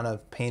 and they kind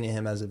of painted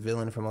him as a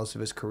villain for most of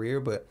his career.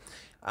 But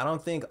I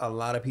don't think a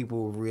lot of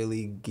people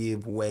really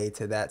give way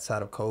to that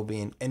side of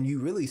Kobe. And you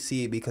really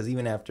see it because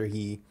even after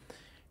he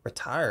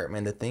retired,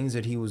 man, the things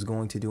that he was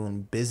going to do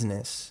in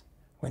business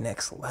were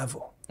next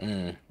level.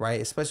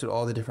 Right, especially with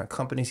all the different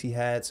companies he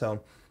had.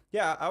 So,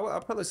 yeah, I'll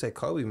probably say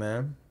Kobe,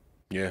 man.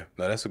 Yeah,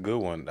 no, that's a good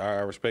one. I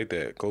respect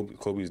that.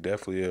 Kobe's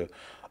definitely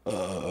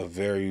a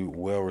very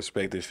well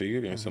respected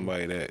figure and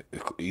somebody that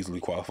is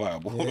easily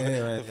qualifiable.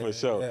 For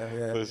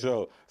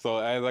sure. So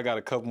as I got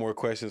a couple more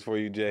questions for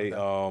you, Jay,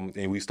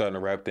 and we starting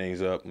to wrap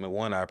things up.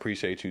 One, I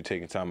appreciate you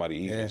taking time out of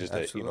evening just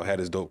to had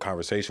this dope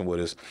conversation with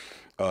us.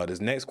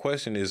 This next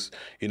question is,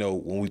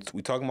 when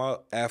we talking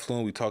about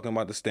affluent, we talking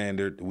about the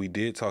standard. We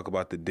did talk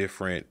about the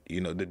different,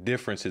 the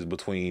differences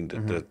between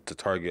the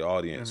target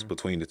audience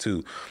between the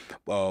two.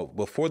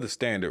 But for the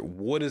standard,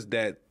 what does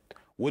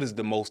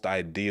the most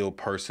ideal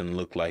person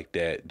look like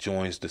that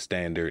joins the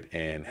standard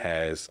and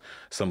has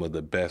some of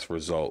the best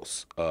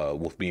results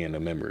with being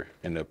a member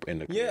in the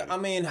community? Yeah, I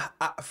mean,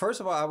 first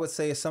of all, I would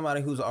say it's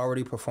somebody who's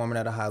already performing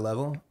at a high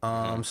level.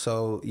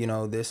 So,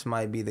 this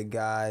might be the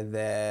guy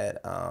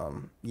that,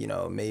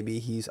 maybe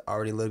he's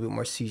already a little bit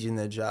more seasoned in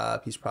the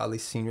job. He's probably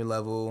senior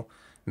level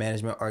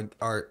management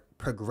or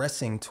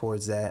progressing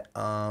towards that.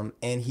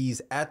 And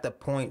he's at the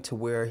point to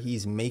where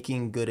he's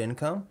making good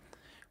income.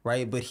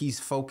 Right, but he's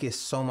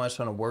focused so much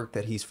on the work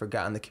that he's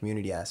forgotten the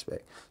community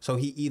aspect. So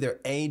he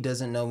either A,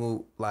 doesn't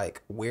know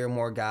like where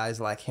more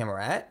guys like him are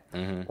at,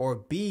 or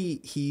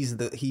B, he's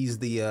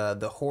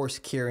the horse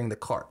carrying the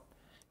cart,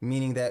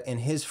 meaning that in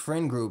his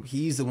friend group,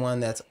 he's the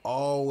one that's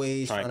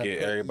always trying to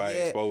get everybody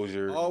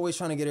exposure, always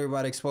trying to get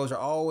everybody exposure,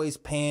 always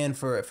paying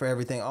for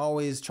everything,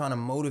 always trying to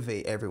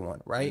motivate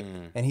everyone, right?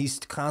 And he's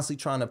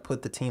constantly trying to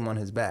put the team on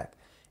his back.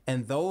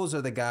 And those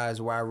are the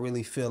guys where I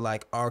really feel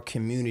like our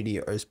community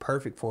is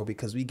perfect for,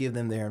 because we give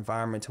them their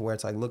environment to where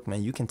it's like, look,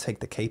 man, you can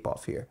take the cape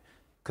off here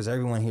because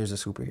everyone here is a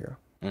superhero,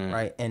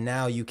 right? And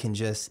now you can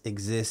just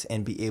exist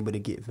and be able to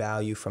get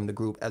value from the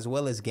group as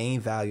well as gain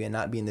value and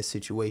not be in this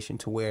situation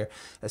to where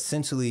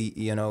essentially,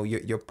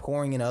 you're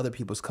pouring into other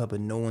people's cup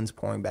and no one's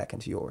pouring back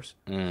into yours.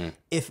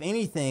 If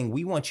anything,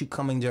 we want you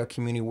coming to our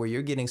community where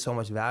you're getting so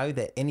much value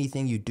that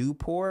anything you do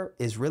pour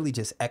is really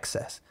just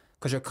excess.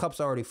 Because your cup's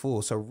already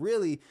full. So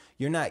really,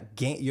 you're not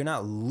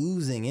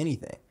losing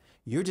anything.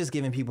 You're just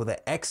giving people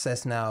the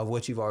excess now of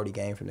what you've already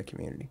gained from the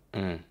community.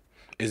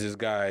 Is this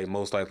guy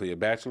most likely a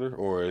bachelor,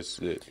 or is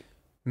it?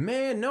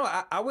 Man, no,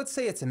 I would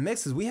say it's a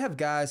mix. We have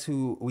guys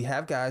who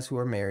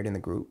are married in the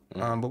group,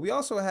 but we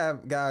also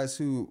have guys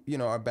who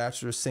are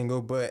bachelor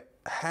single, but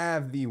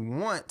have the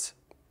want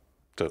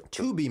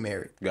to be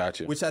married.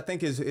 Gotcha. Which I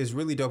think is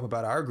really dope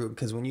about our group,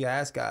 because when you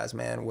ask guys,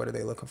 man, what are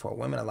they looking for?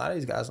 Women, a lot of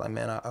these guys are like,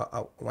 man,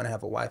 I want to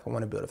have a wife. I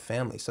want to build a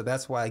family. So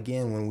that's why,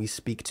 again, when we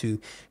speak to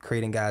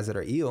creating guys that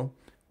are ill,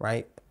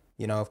 right?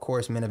 You know, of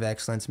course, men of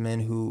excellence,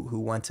 men who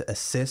want to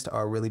assist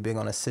are really big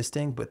on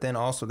assisting. But then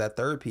also that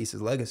third piece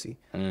is legacy.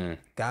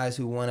 Guys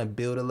who want to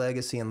build a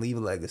legacy and leave a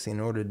legacy. In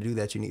order to do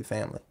that, you need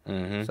family.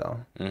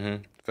 So.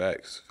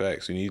 Facts.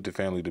 You need the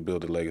family to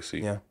build a legacy.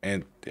 Yeah.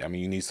 And, I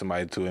mean, you need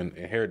somebody to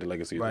inherit the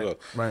legacy as well.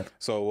 Right.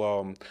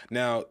 So,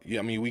 now,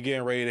 I mean, we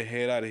getting ready to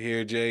head out of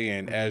here, Jay.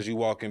 And as you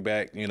walking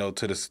back, you know,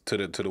 to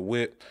the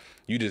whip,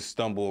 you just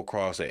stumble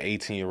across an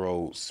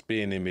 18-year-old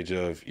spitting image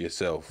of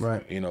yourself.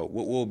 Right. You know,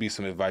 what will be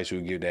some advice you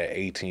would give that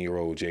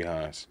 18-year-old Jay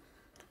Hines?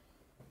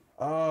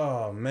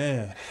 Oh,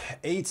 man.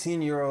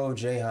 18-year-old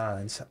Jay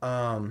Hines.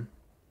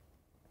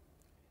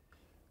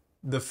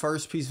 The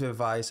first piece of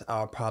advice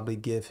I'll probably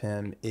give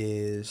him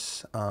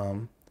is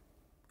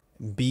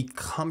be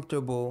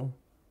comfortable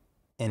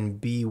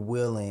and be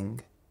willing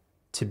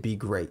to be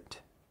great.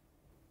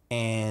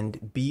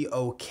 And be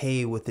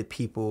okay with the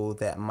people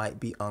that might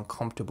be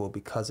uncomfortable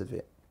because of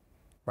it,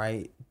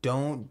 right?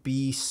 Don't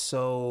be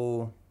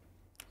so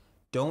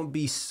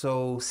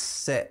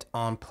set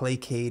on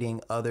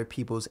placating other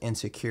people's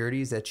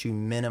insecurities that you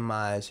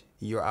minimize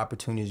your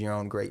opportunities, your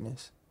own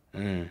greatness,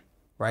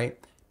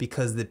 right?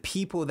 Because the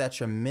people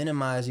that you're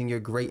minimizing your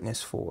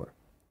greatness for,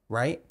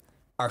 right,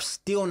 are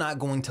still not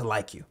going to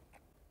like you.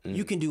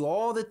 You can do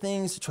all the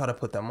things to try to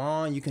put them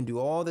on. You can do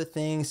all the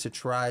things to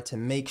try to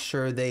make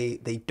sure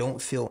they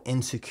don't feel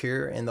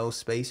insecure in those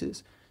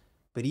spaces.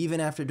 But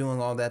even after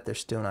doing all that, they're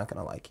still not going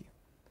to like you,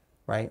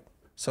 right?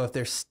 So if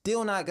they're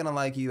still not going to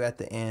like you at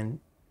the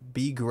end,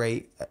 be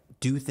great.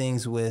 Do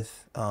things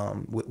with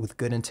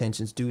good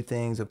intentions. Do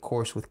things, of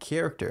course, with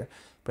character.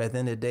 But at the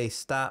end of the day,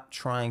 stop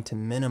trying to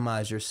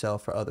minimize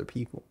yourself for other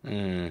people,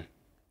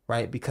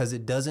 right? Because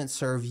it doesn't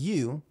serve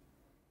you.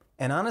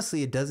 And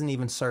honestly, it doesn't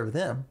even serve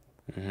them.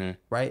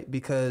 Right,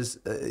 because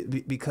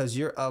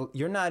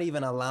you're not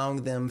even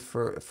allowing them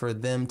for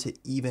them to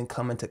even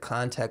come into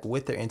contact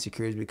with their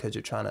insecurities, because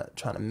you're trying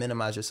to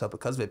minimize yourself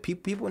because of it.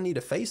 People need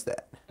to face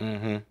that,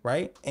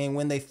 right? And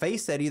when they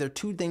face that, either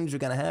two things are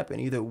gonna happen: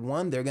 either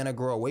one, they're gonna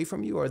grow away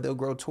from you, or they'll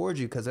grow towards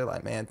you because they're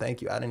like, man,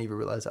 thank you, I didn't even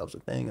realize that was a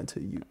thing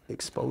until you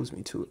exposed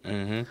me to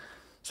it.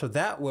 So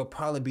that will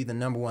probably be the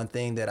number one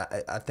thing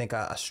that I think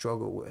I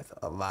struggle with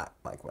a lot.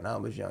 Like when I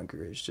was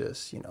younger, it's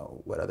just, you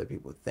know, what other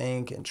people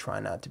think and try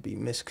not to be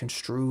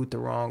misconstrued the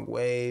wrong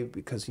way,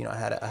 because, you know, I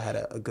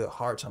had a good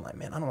heart. So I'm like,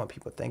 man, I don't want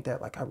people to think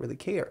that, like I really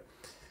care.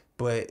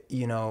 But,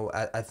 you know,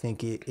 I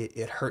think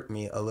it hurt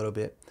me a little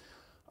bit.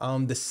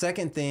 The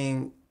second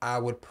thing I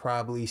would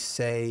probably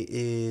say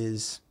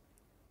is,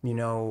 you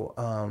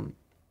know,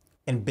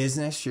 in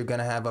business, you're going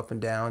to have up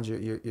and downs.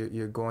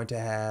 You're going to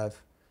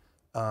have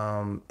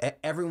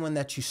everyone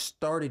that you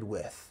started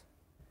with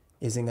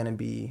isn't going to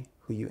be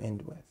who you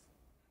end with,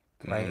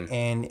 right?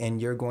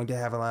 And you're going to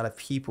have a lot of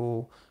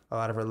people, a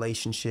lot of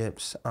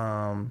relationships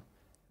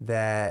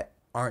that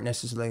aren't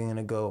necessarily going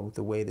to go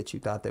the way that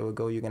you thought they would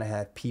go. You're going to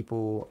have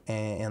people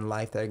in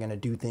life that are going to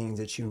do things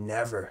that you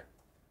never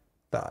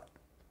thought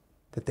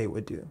that they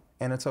would do,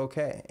 and it's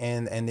okay.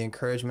 And the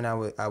encouragement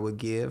I would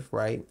give,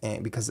 right?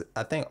 And because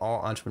I think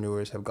all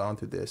entrepreneurs have gone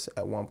through this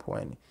at one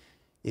point,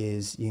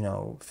 is, you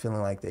know, feeling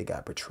like they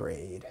got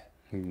betrayed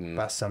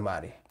by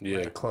somebody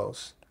right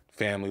close.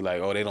 Family, like,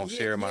 oh, they don't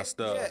share my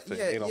stuff.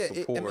 They don't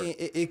support. I mean,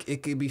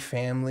 it could be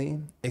family.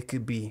 It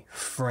could be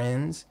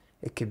friends.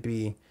 It could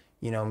be,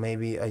 you know,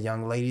 maybe a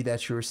young lady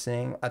that you were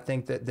seeing. I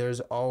think that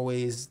there's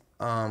always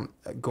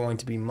going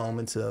to be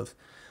moments of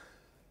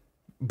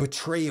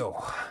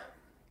betrayal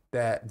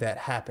that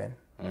happen,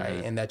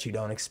 right? And that you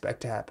don't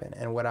expect to happen.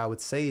 And what I would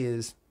say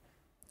is,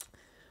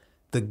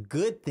 the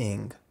good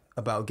thing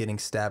about getting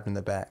stabbed in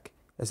the back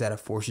is that it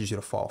forces you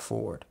to fall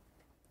forward.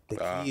 The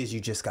key is you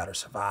just got to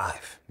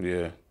survive.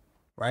 Yeah.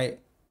 Right?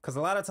 Because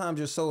a lot of times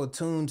you're so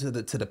attuned to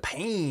the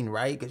pain,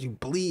 right? Because you're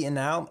bleeding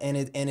out, and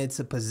it's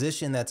a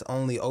position that's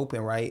only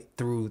open, right,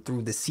 through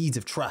the seeds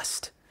of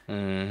trust.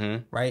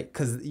 Right?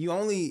 Because you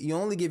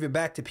only give your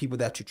back to people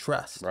that you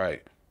trust.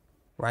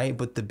 Right?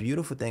 But the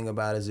beautiful thing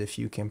about it is, if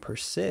you can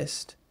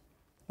persist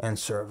and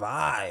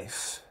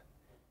survive,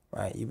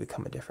 right, you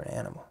become a different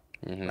animal.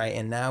 Right.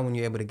 And now when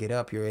you're able to get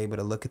up, you're able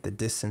to look at the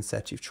distance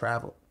that you've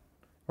traveled,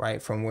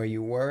 right, from where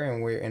you were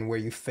and where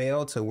you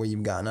failed to where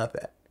you've gotten up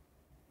at.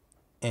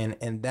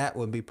 And that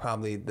would be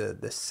probably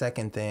the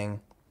second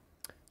thing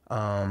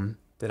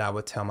that I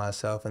would tell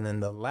myself. And then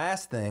the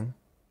last thing,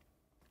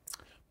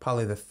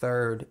 probably the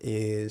third,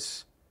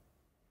 is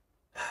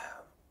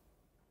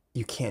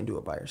you can't do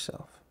it by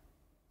yourself.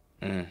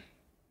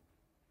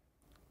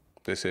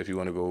 They say if you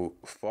want to go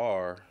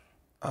far,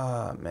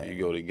 man, you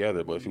go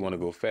together, but if you want to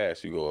go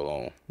fast, you go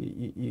alone.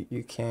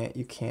 You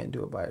can't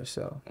do it by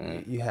yourself.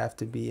 You have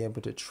to be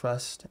able to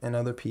trust in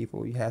other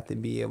people. You have to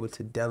be able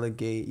to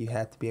delegate. You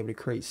have to be able to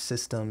create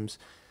systems,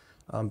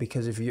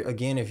 because if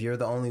you're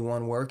the only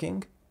one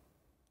working,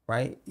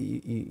 right,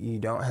 you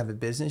don't have a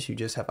business. You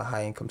just have a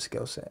high income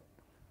skill set,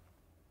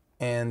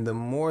 And the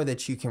more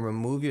that you can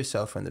remove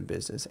yourself from the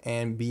business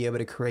and be able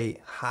to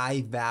create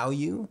high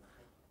value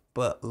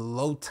but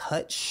low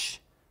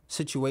touch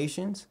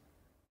situations,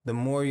 the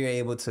more you're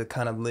able to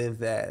kind of live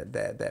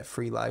that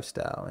free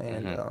lifestyle.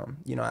 And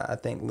you know, I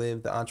think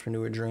live the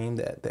entrepreneur dream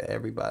that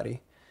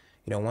everybody,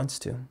 you know, wants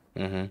to.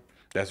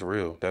 That's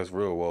real. That's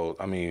real. Well,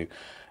 I mean,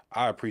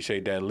 I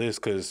appreciate that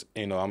list because,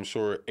 you know, I'm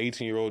sure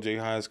 18-year-old Jay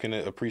Hines can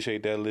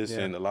appreciate that list,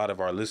 and a lot of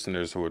our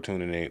listeners who are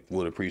tuning in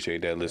would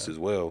appreciate that list as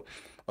well.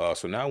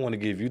 So now I want to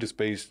give you the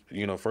space,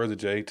 you know, further,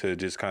 Jay, to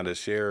just kind of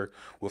share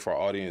with our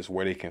audience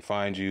where they can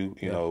find you,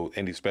 you know,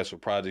 any special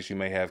projects you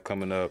may have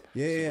coming up,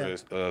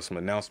 some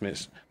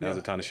announcements. Now's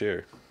the time to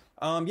share.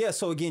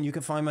 So again, you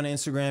can find me on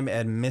Instagram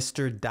at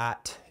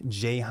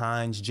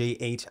Mr.JHines,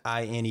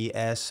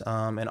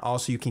 Jhines. And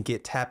also you can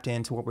get tapped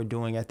into what we're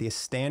doing at the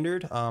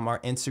Standard. Our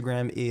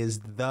Instagram is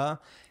The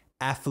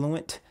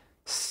Affluent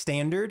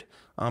Standard.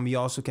 You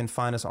also can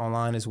find us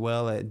online as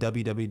well at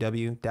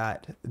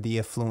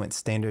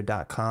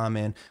www.theaffluentstandard.com.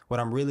 And what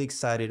I'm really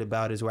excited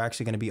about is we're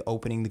actually going to be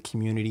opening the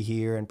community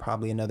here in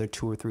probably another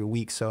 2 or 3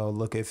 weeks. So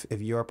look, if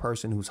you're a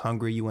person who's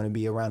hungry, you want to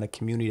be around a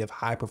community of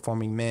high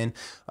performing men,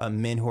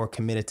 men who are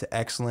committed to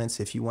excellence.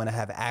 If you want to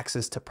have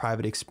access to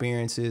private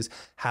experiences,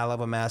 high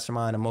level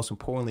mastermind, and most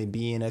importantly,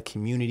 be in a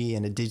community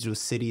in a digital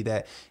city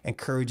that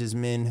encourages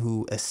men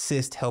who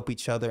assist, help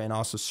each other, and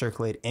also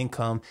circulate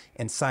income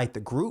inside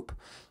the group.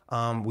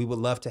 We would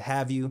love to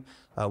have you.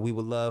 We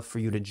would love for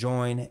you to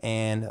join,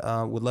 and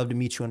would love to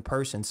meet you in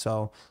person.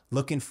 So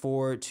looking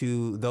forward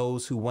to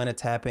those who want to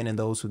tap in and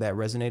those who that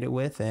resonated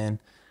with. And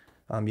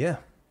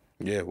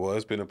Yeah, well,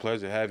 it's been a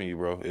pleasure having you,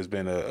 bro. It's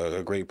been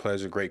a great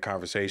pleasure, great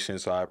conversation.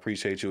 So I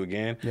appreciate you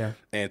again. Yeah.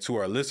 And to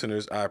our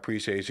listeners, I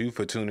appreciate you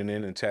for tuning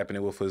in and tapping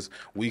in with us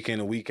week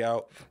in and week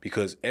out,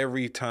 because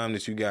every time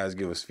that you guys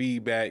give us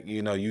feedback,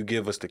 you know, you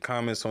give us the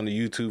comments on the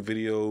YouTube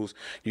videos,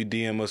 you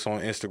DM us on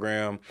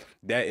Instagram,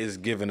 that is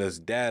giving us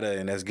data,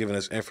 and that's giving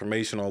us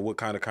information on what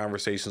kind of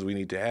conversations we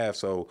need to have.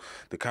 So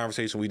the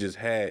conversation we just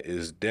had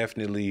is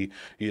definitely,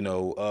 you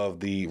know, of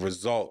the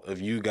result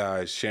of you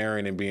guys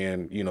sharing and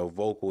being, you know,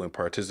 vocal and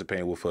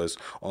participating with us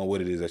on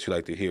what it is that you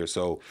like to hear.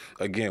 So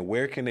again,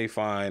 where can they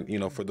find, you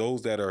know, for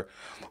those that are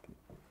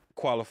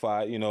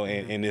qualified, you know,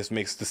 and this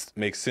makes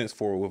sense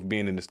for with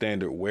being in the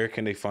Standard, where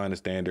can they find the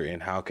Standard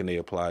and how can they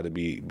apply to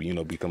be, you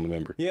know, become a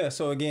member? Yeah,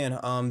 so again,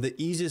 the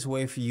easiest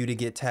way for you to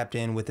get tapped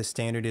in with the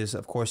Standard is,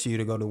 of course, you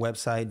to go to the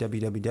website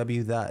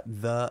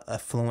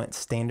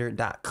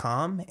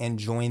www.theaffluentstandard.com and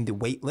join the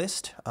wait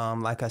list.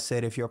 Like I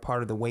said, if you're a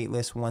part of the wait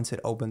list, once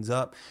it opens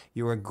up,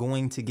 you are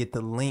going to get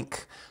the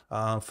link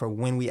for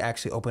when we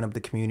actually open up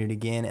the community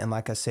again. And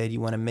like I said,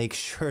 you want to make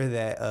sure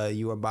that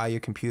you are by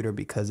your computer,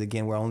 because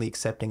again, we're only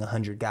accepting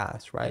 100 guys.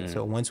 Right.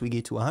 So once we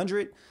get to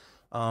 100,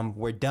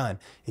 we're done.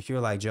 If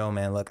you're like, Joe,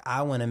 man, look,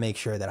 I want to make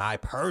sure that I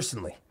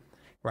personally,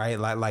 right,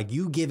 like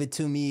you give it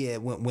to me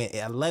at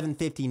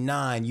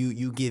 11:59,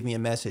 you give me a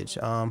message.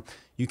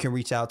 You can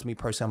reach out to me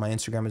personally on my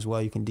Instagram as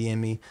well. You can DM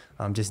me,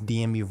 just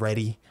DM me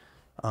ready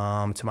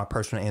to my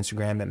personal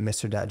Instagram at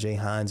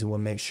Mr.JHines, and we'll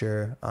make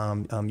sure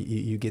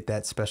you get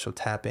that special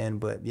tap in.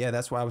 But yeah,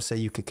 that's why I would say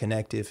you could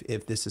connect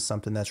if this is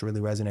something that's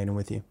really resonating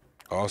with you.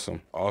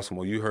 Awesome. Awesome.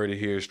 Well, you heard it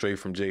here straight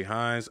from Jay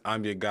Hines.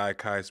 I'm your guy,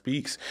 Kai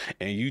Speaks,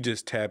 and you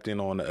just tapped in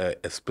on a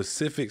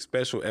specific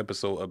special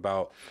episode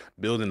about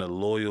building a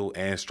loyal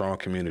and strong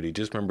community.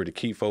 Just remember to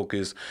keep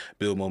focused,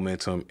 build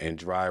momentum, and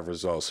drive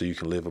results so you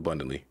can live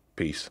abundantly.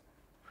 Peace.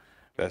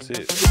 That's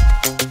it.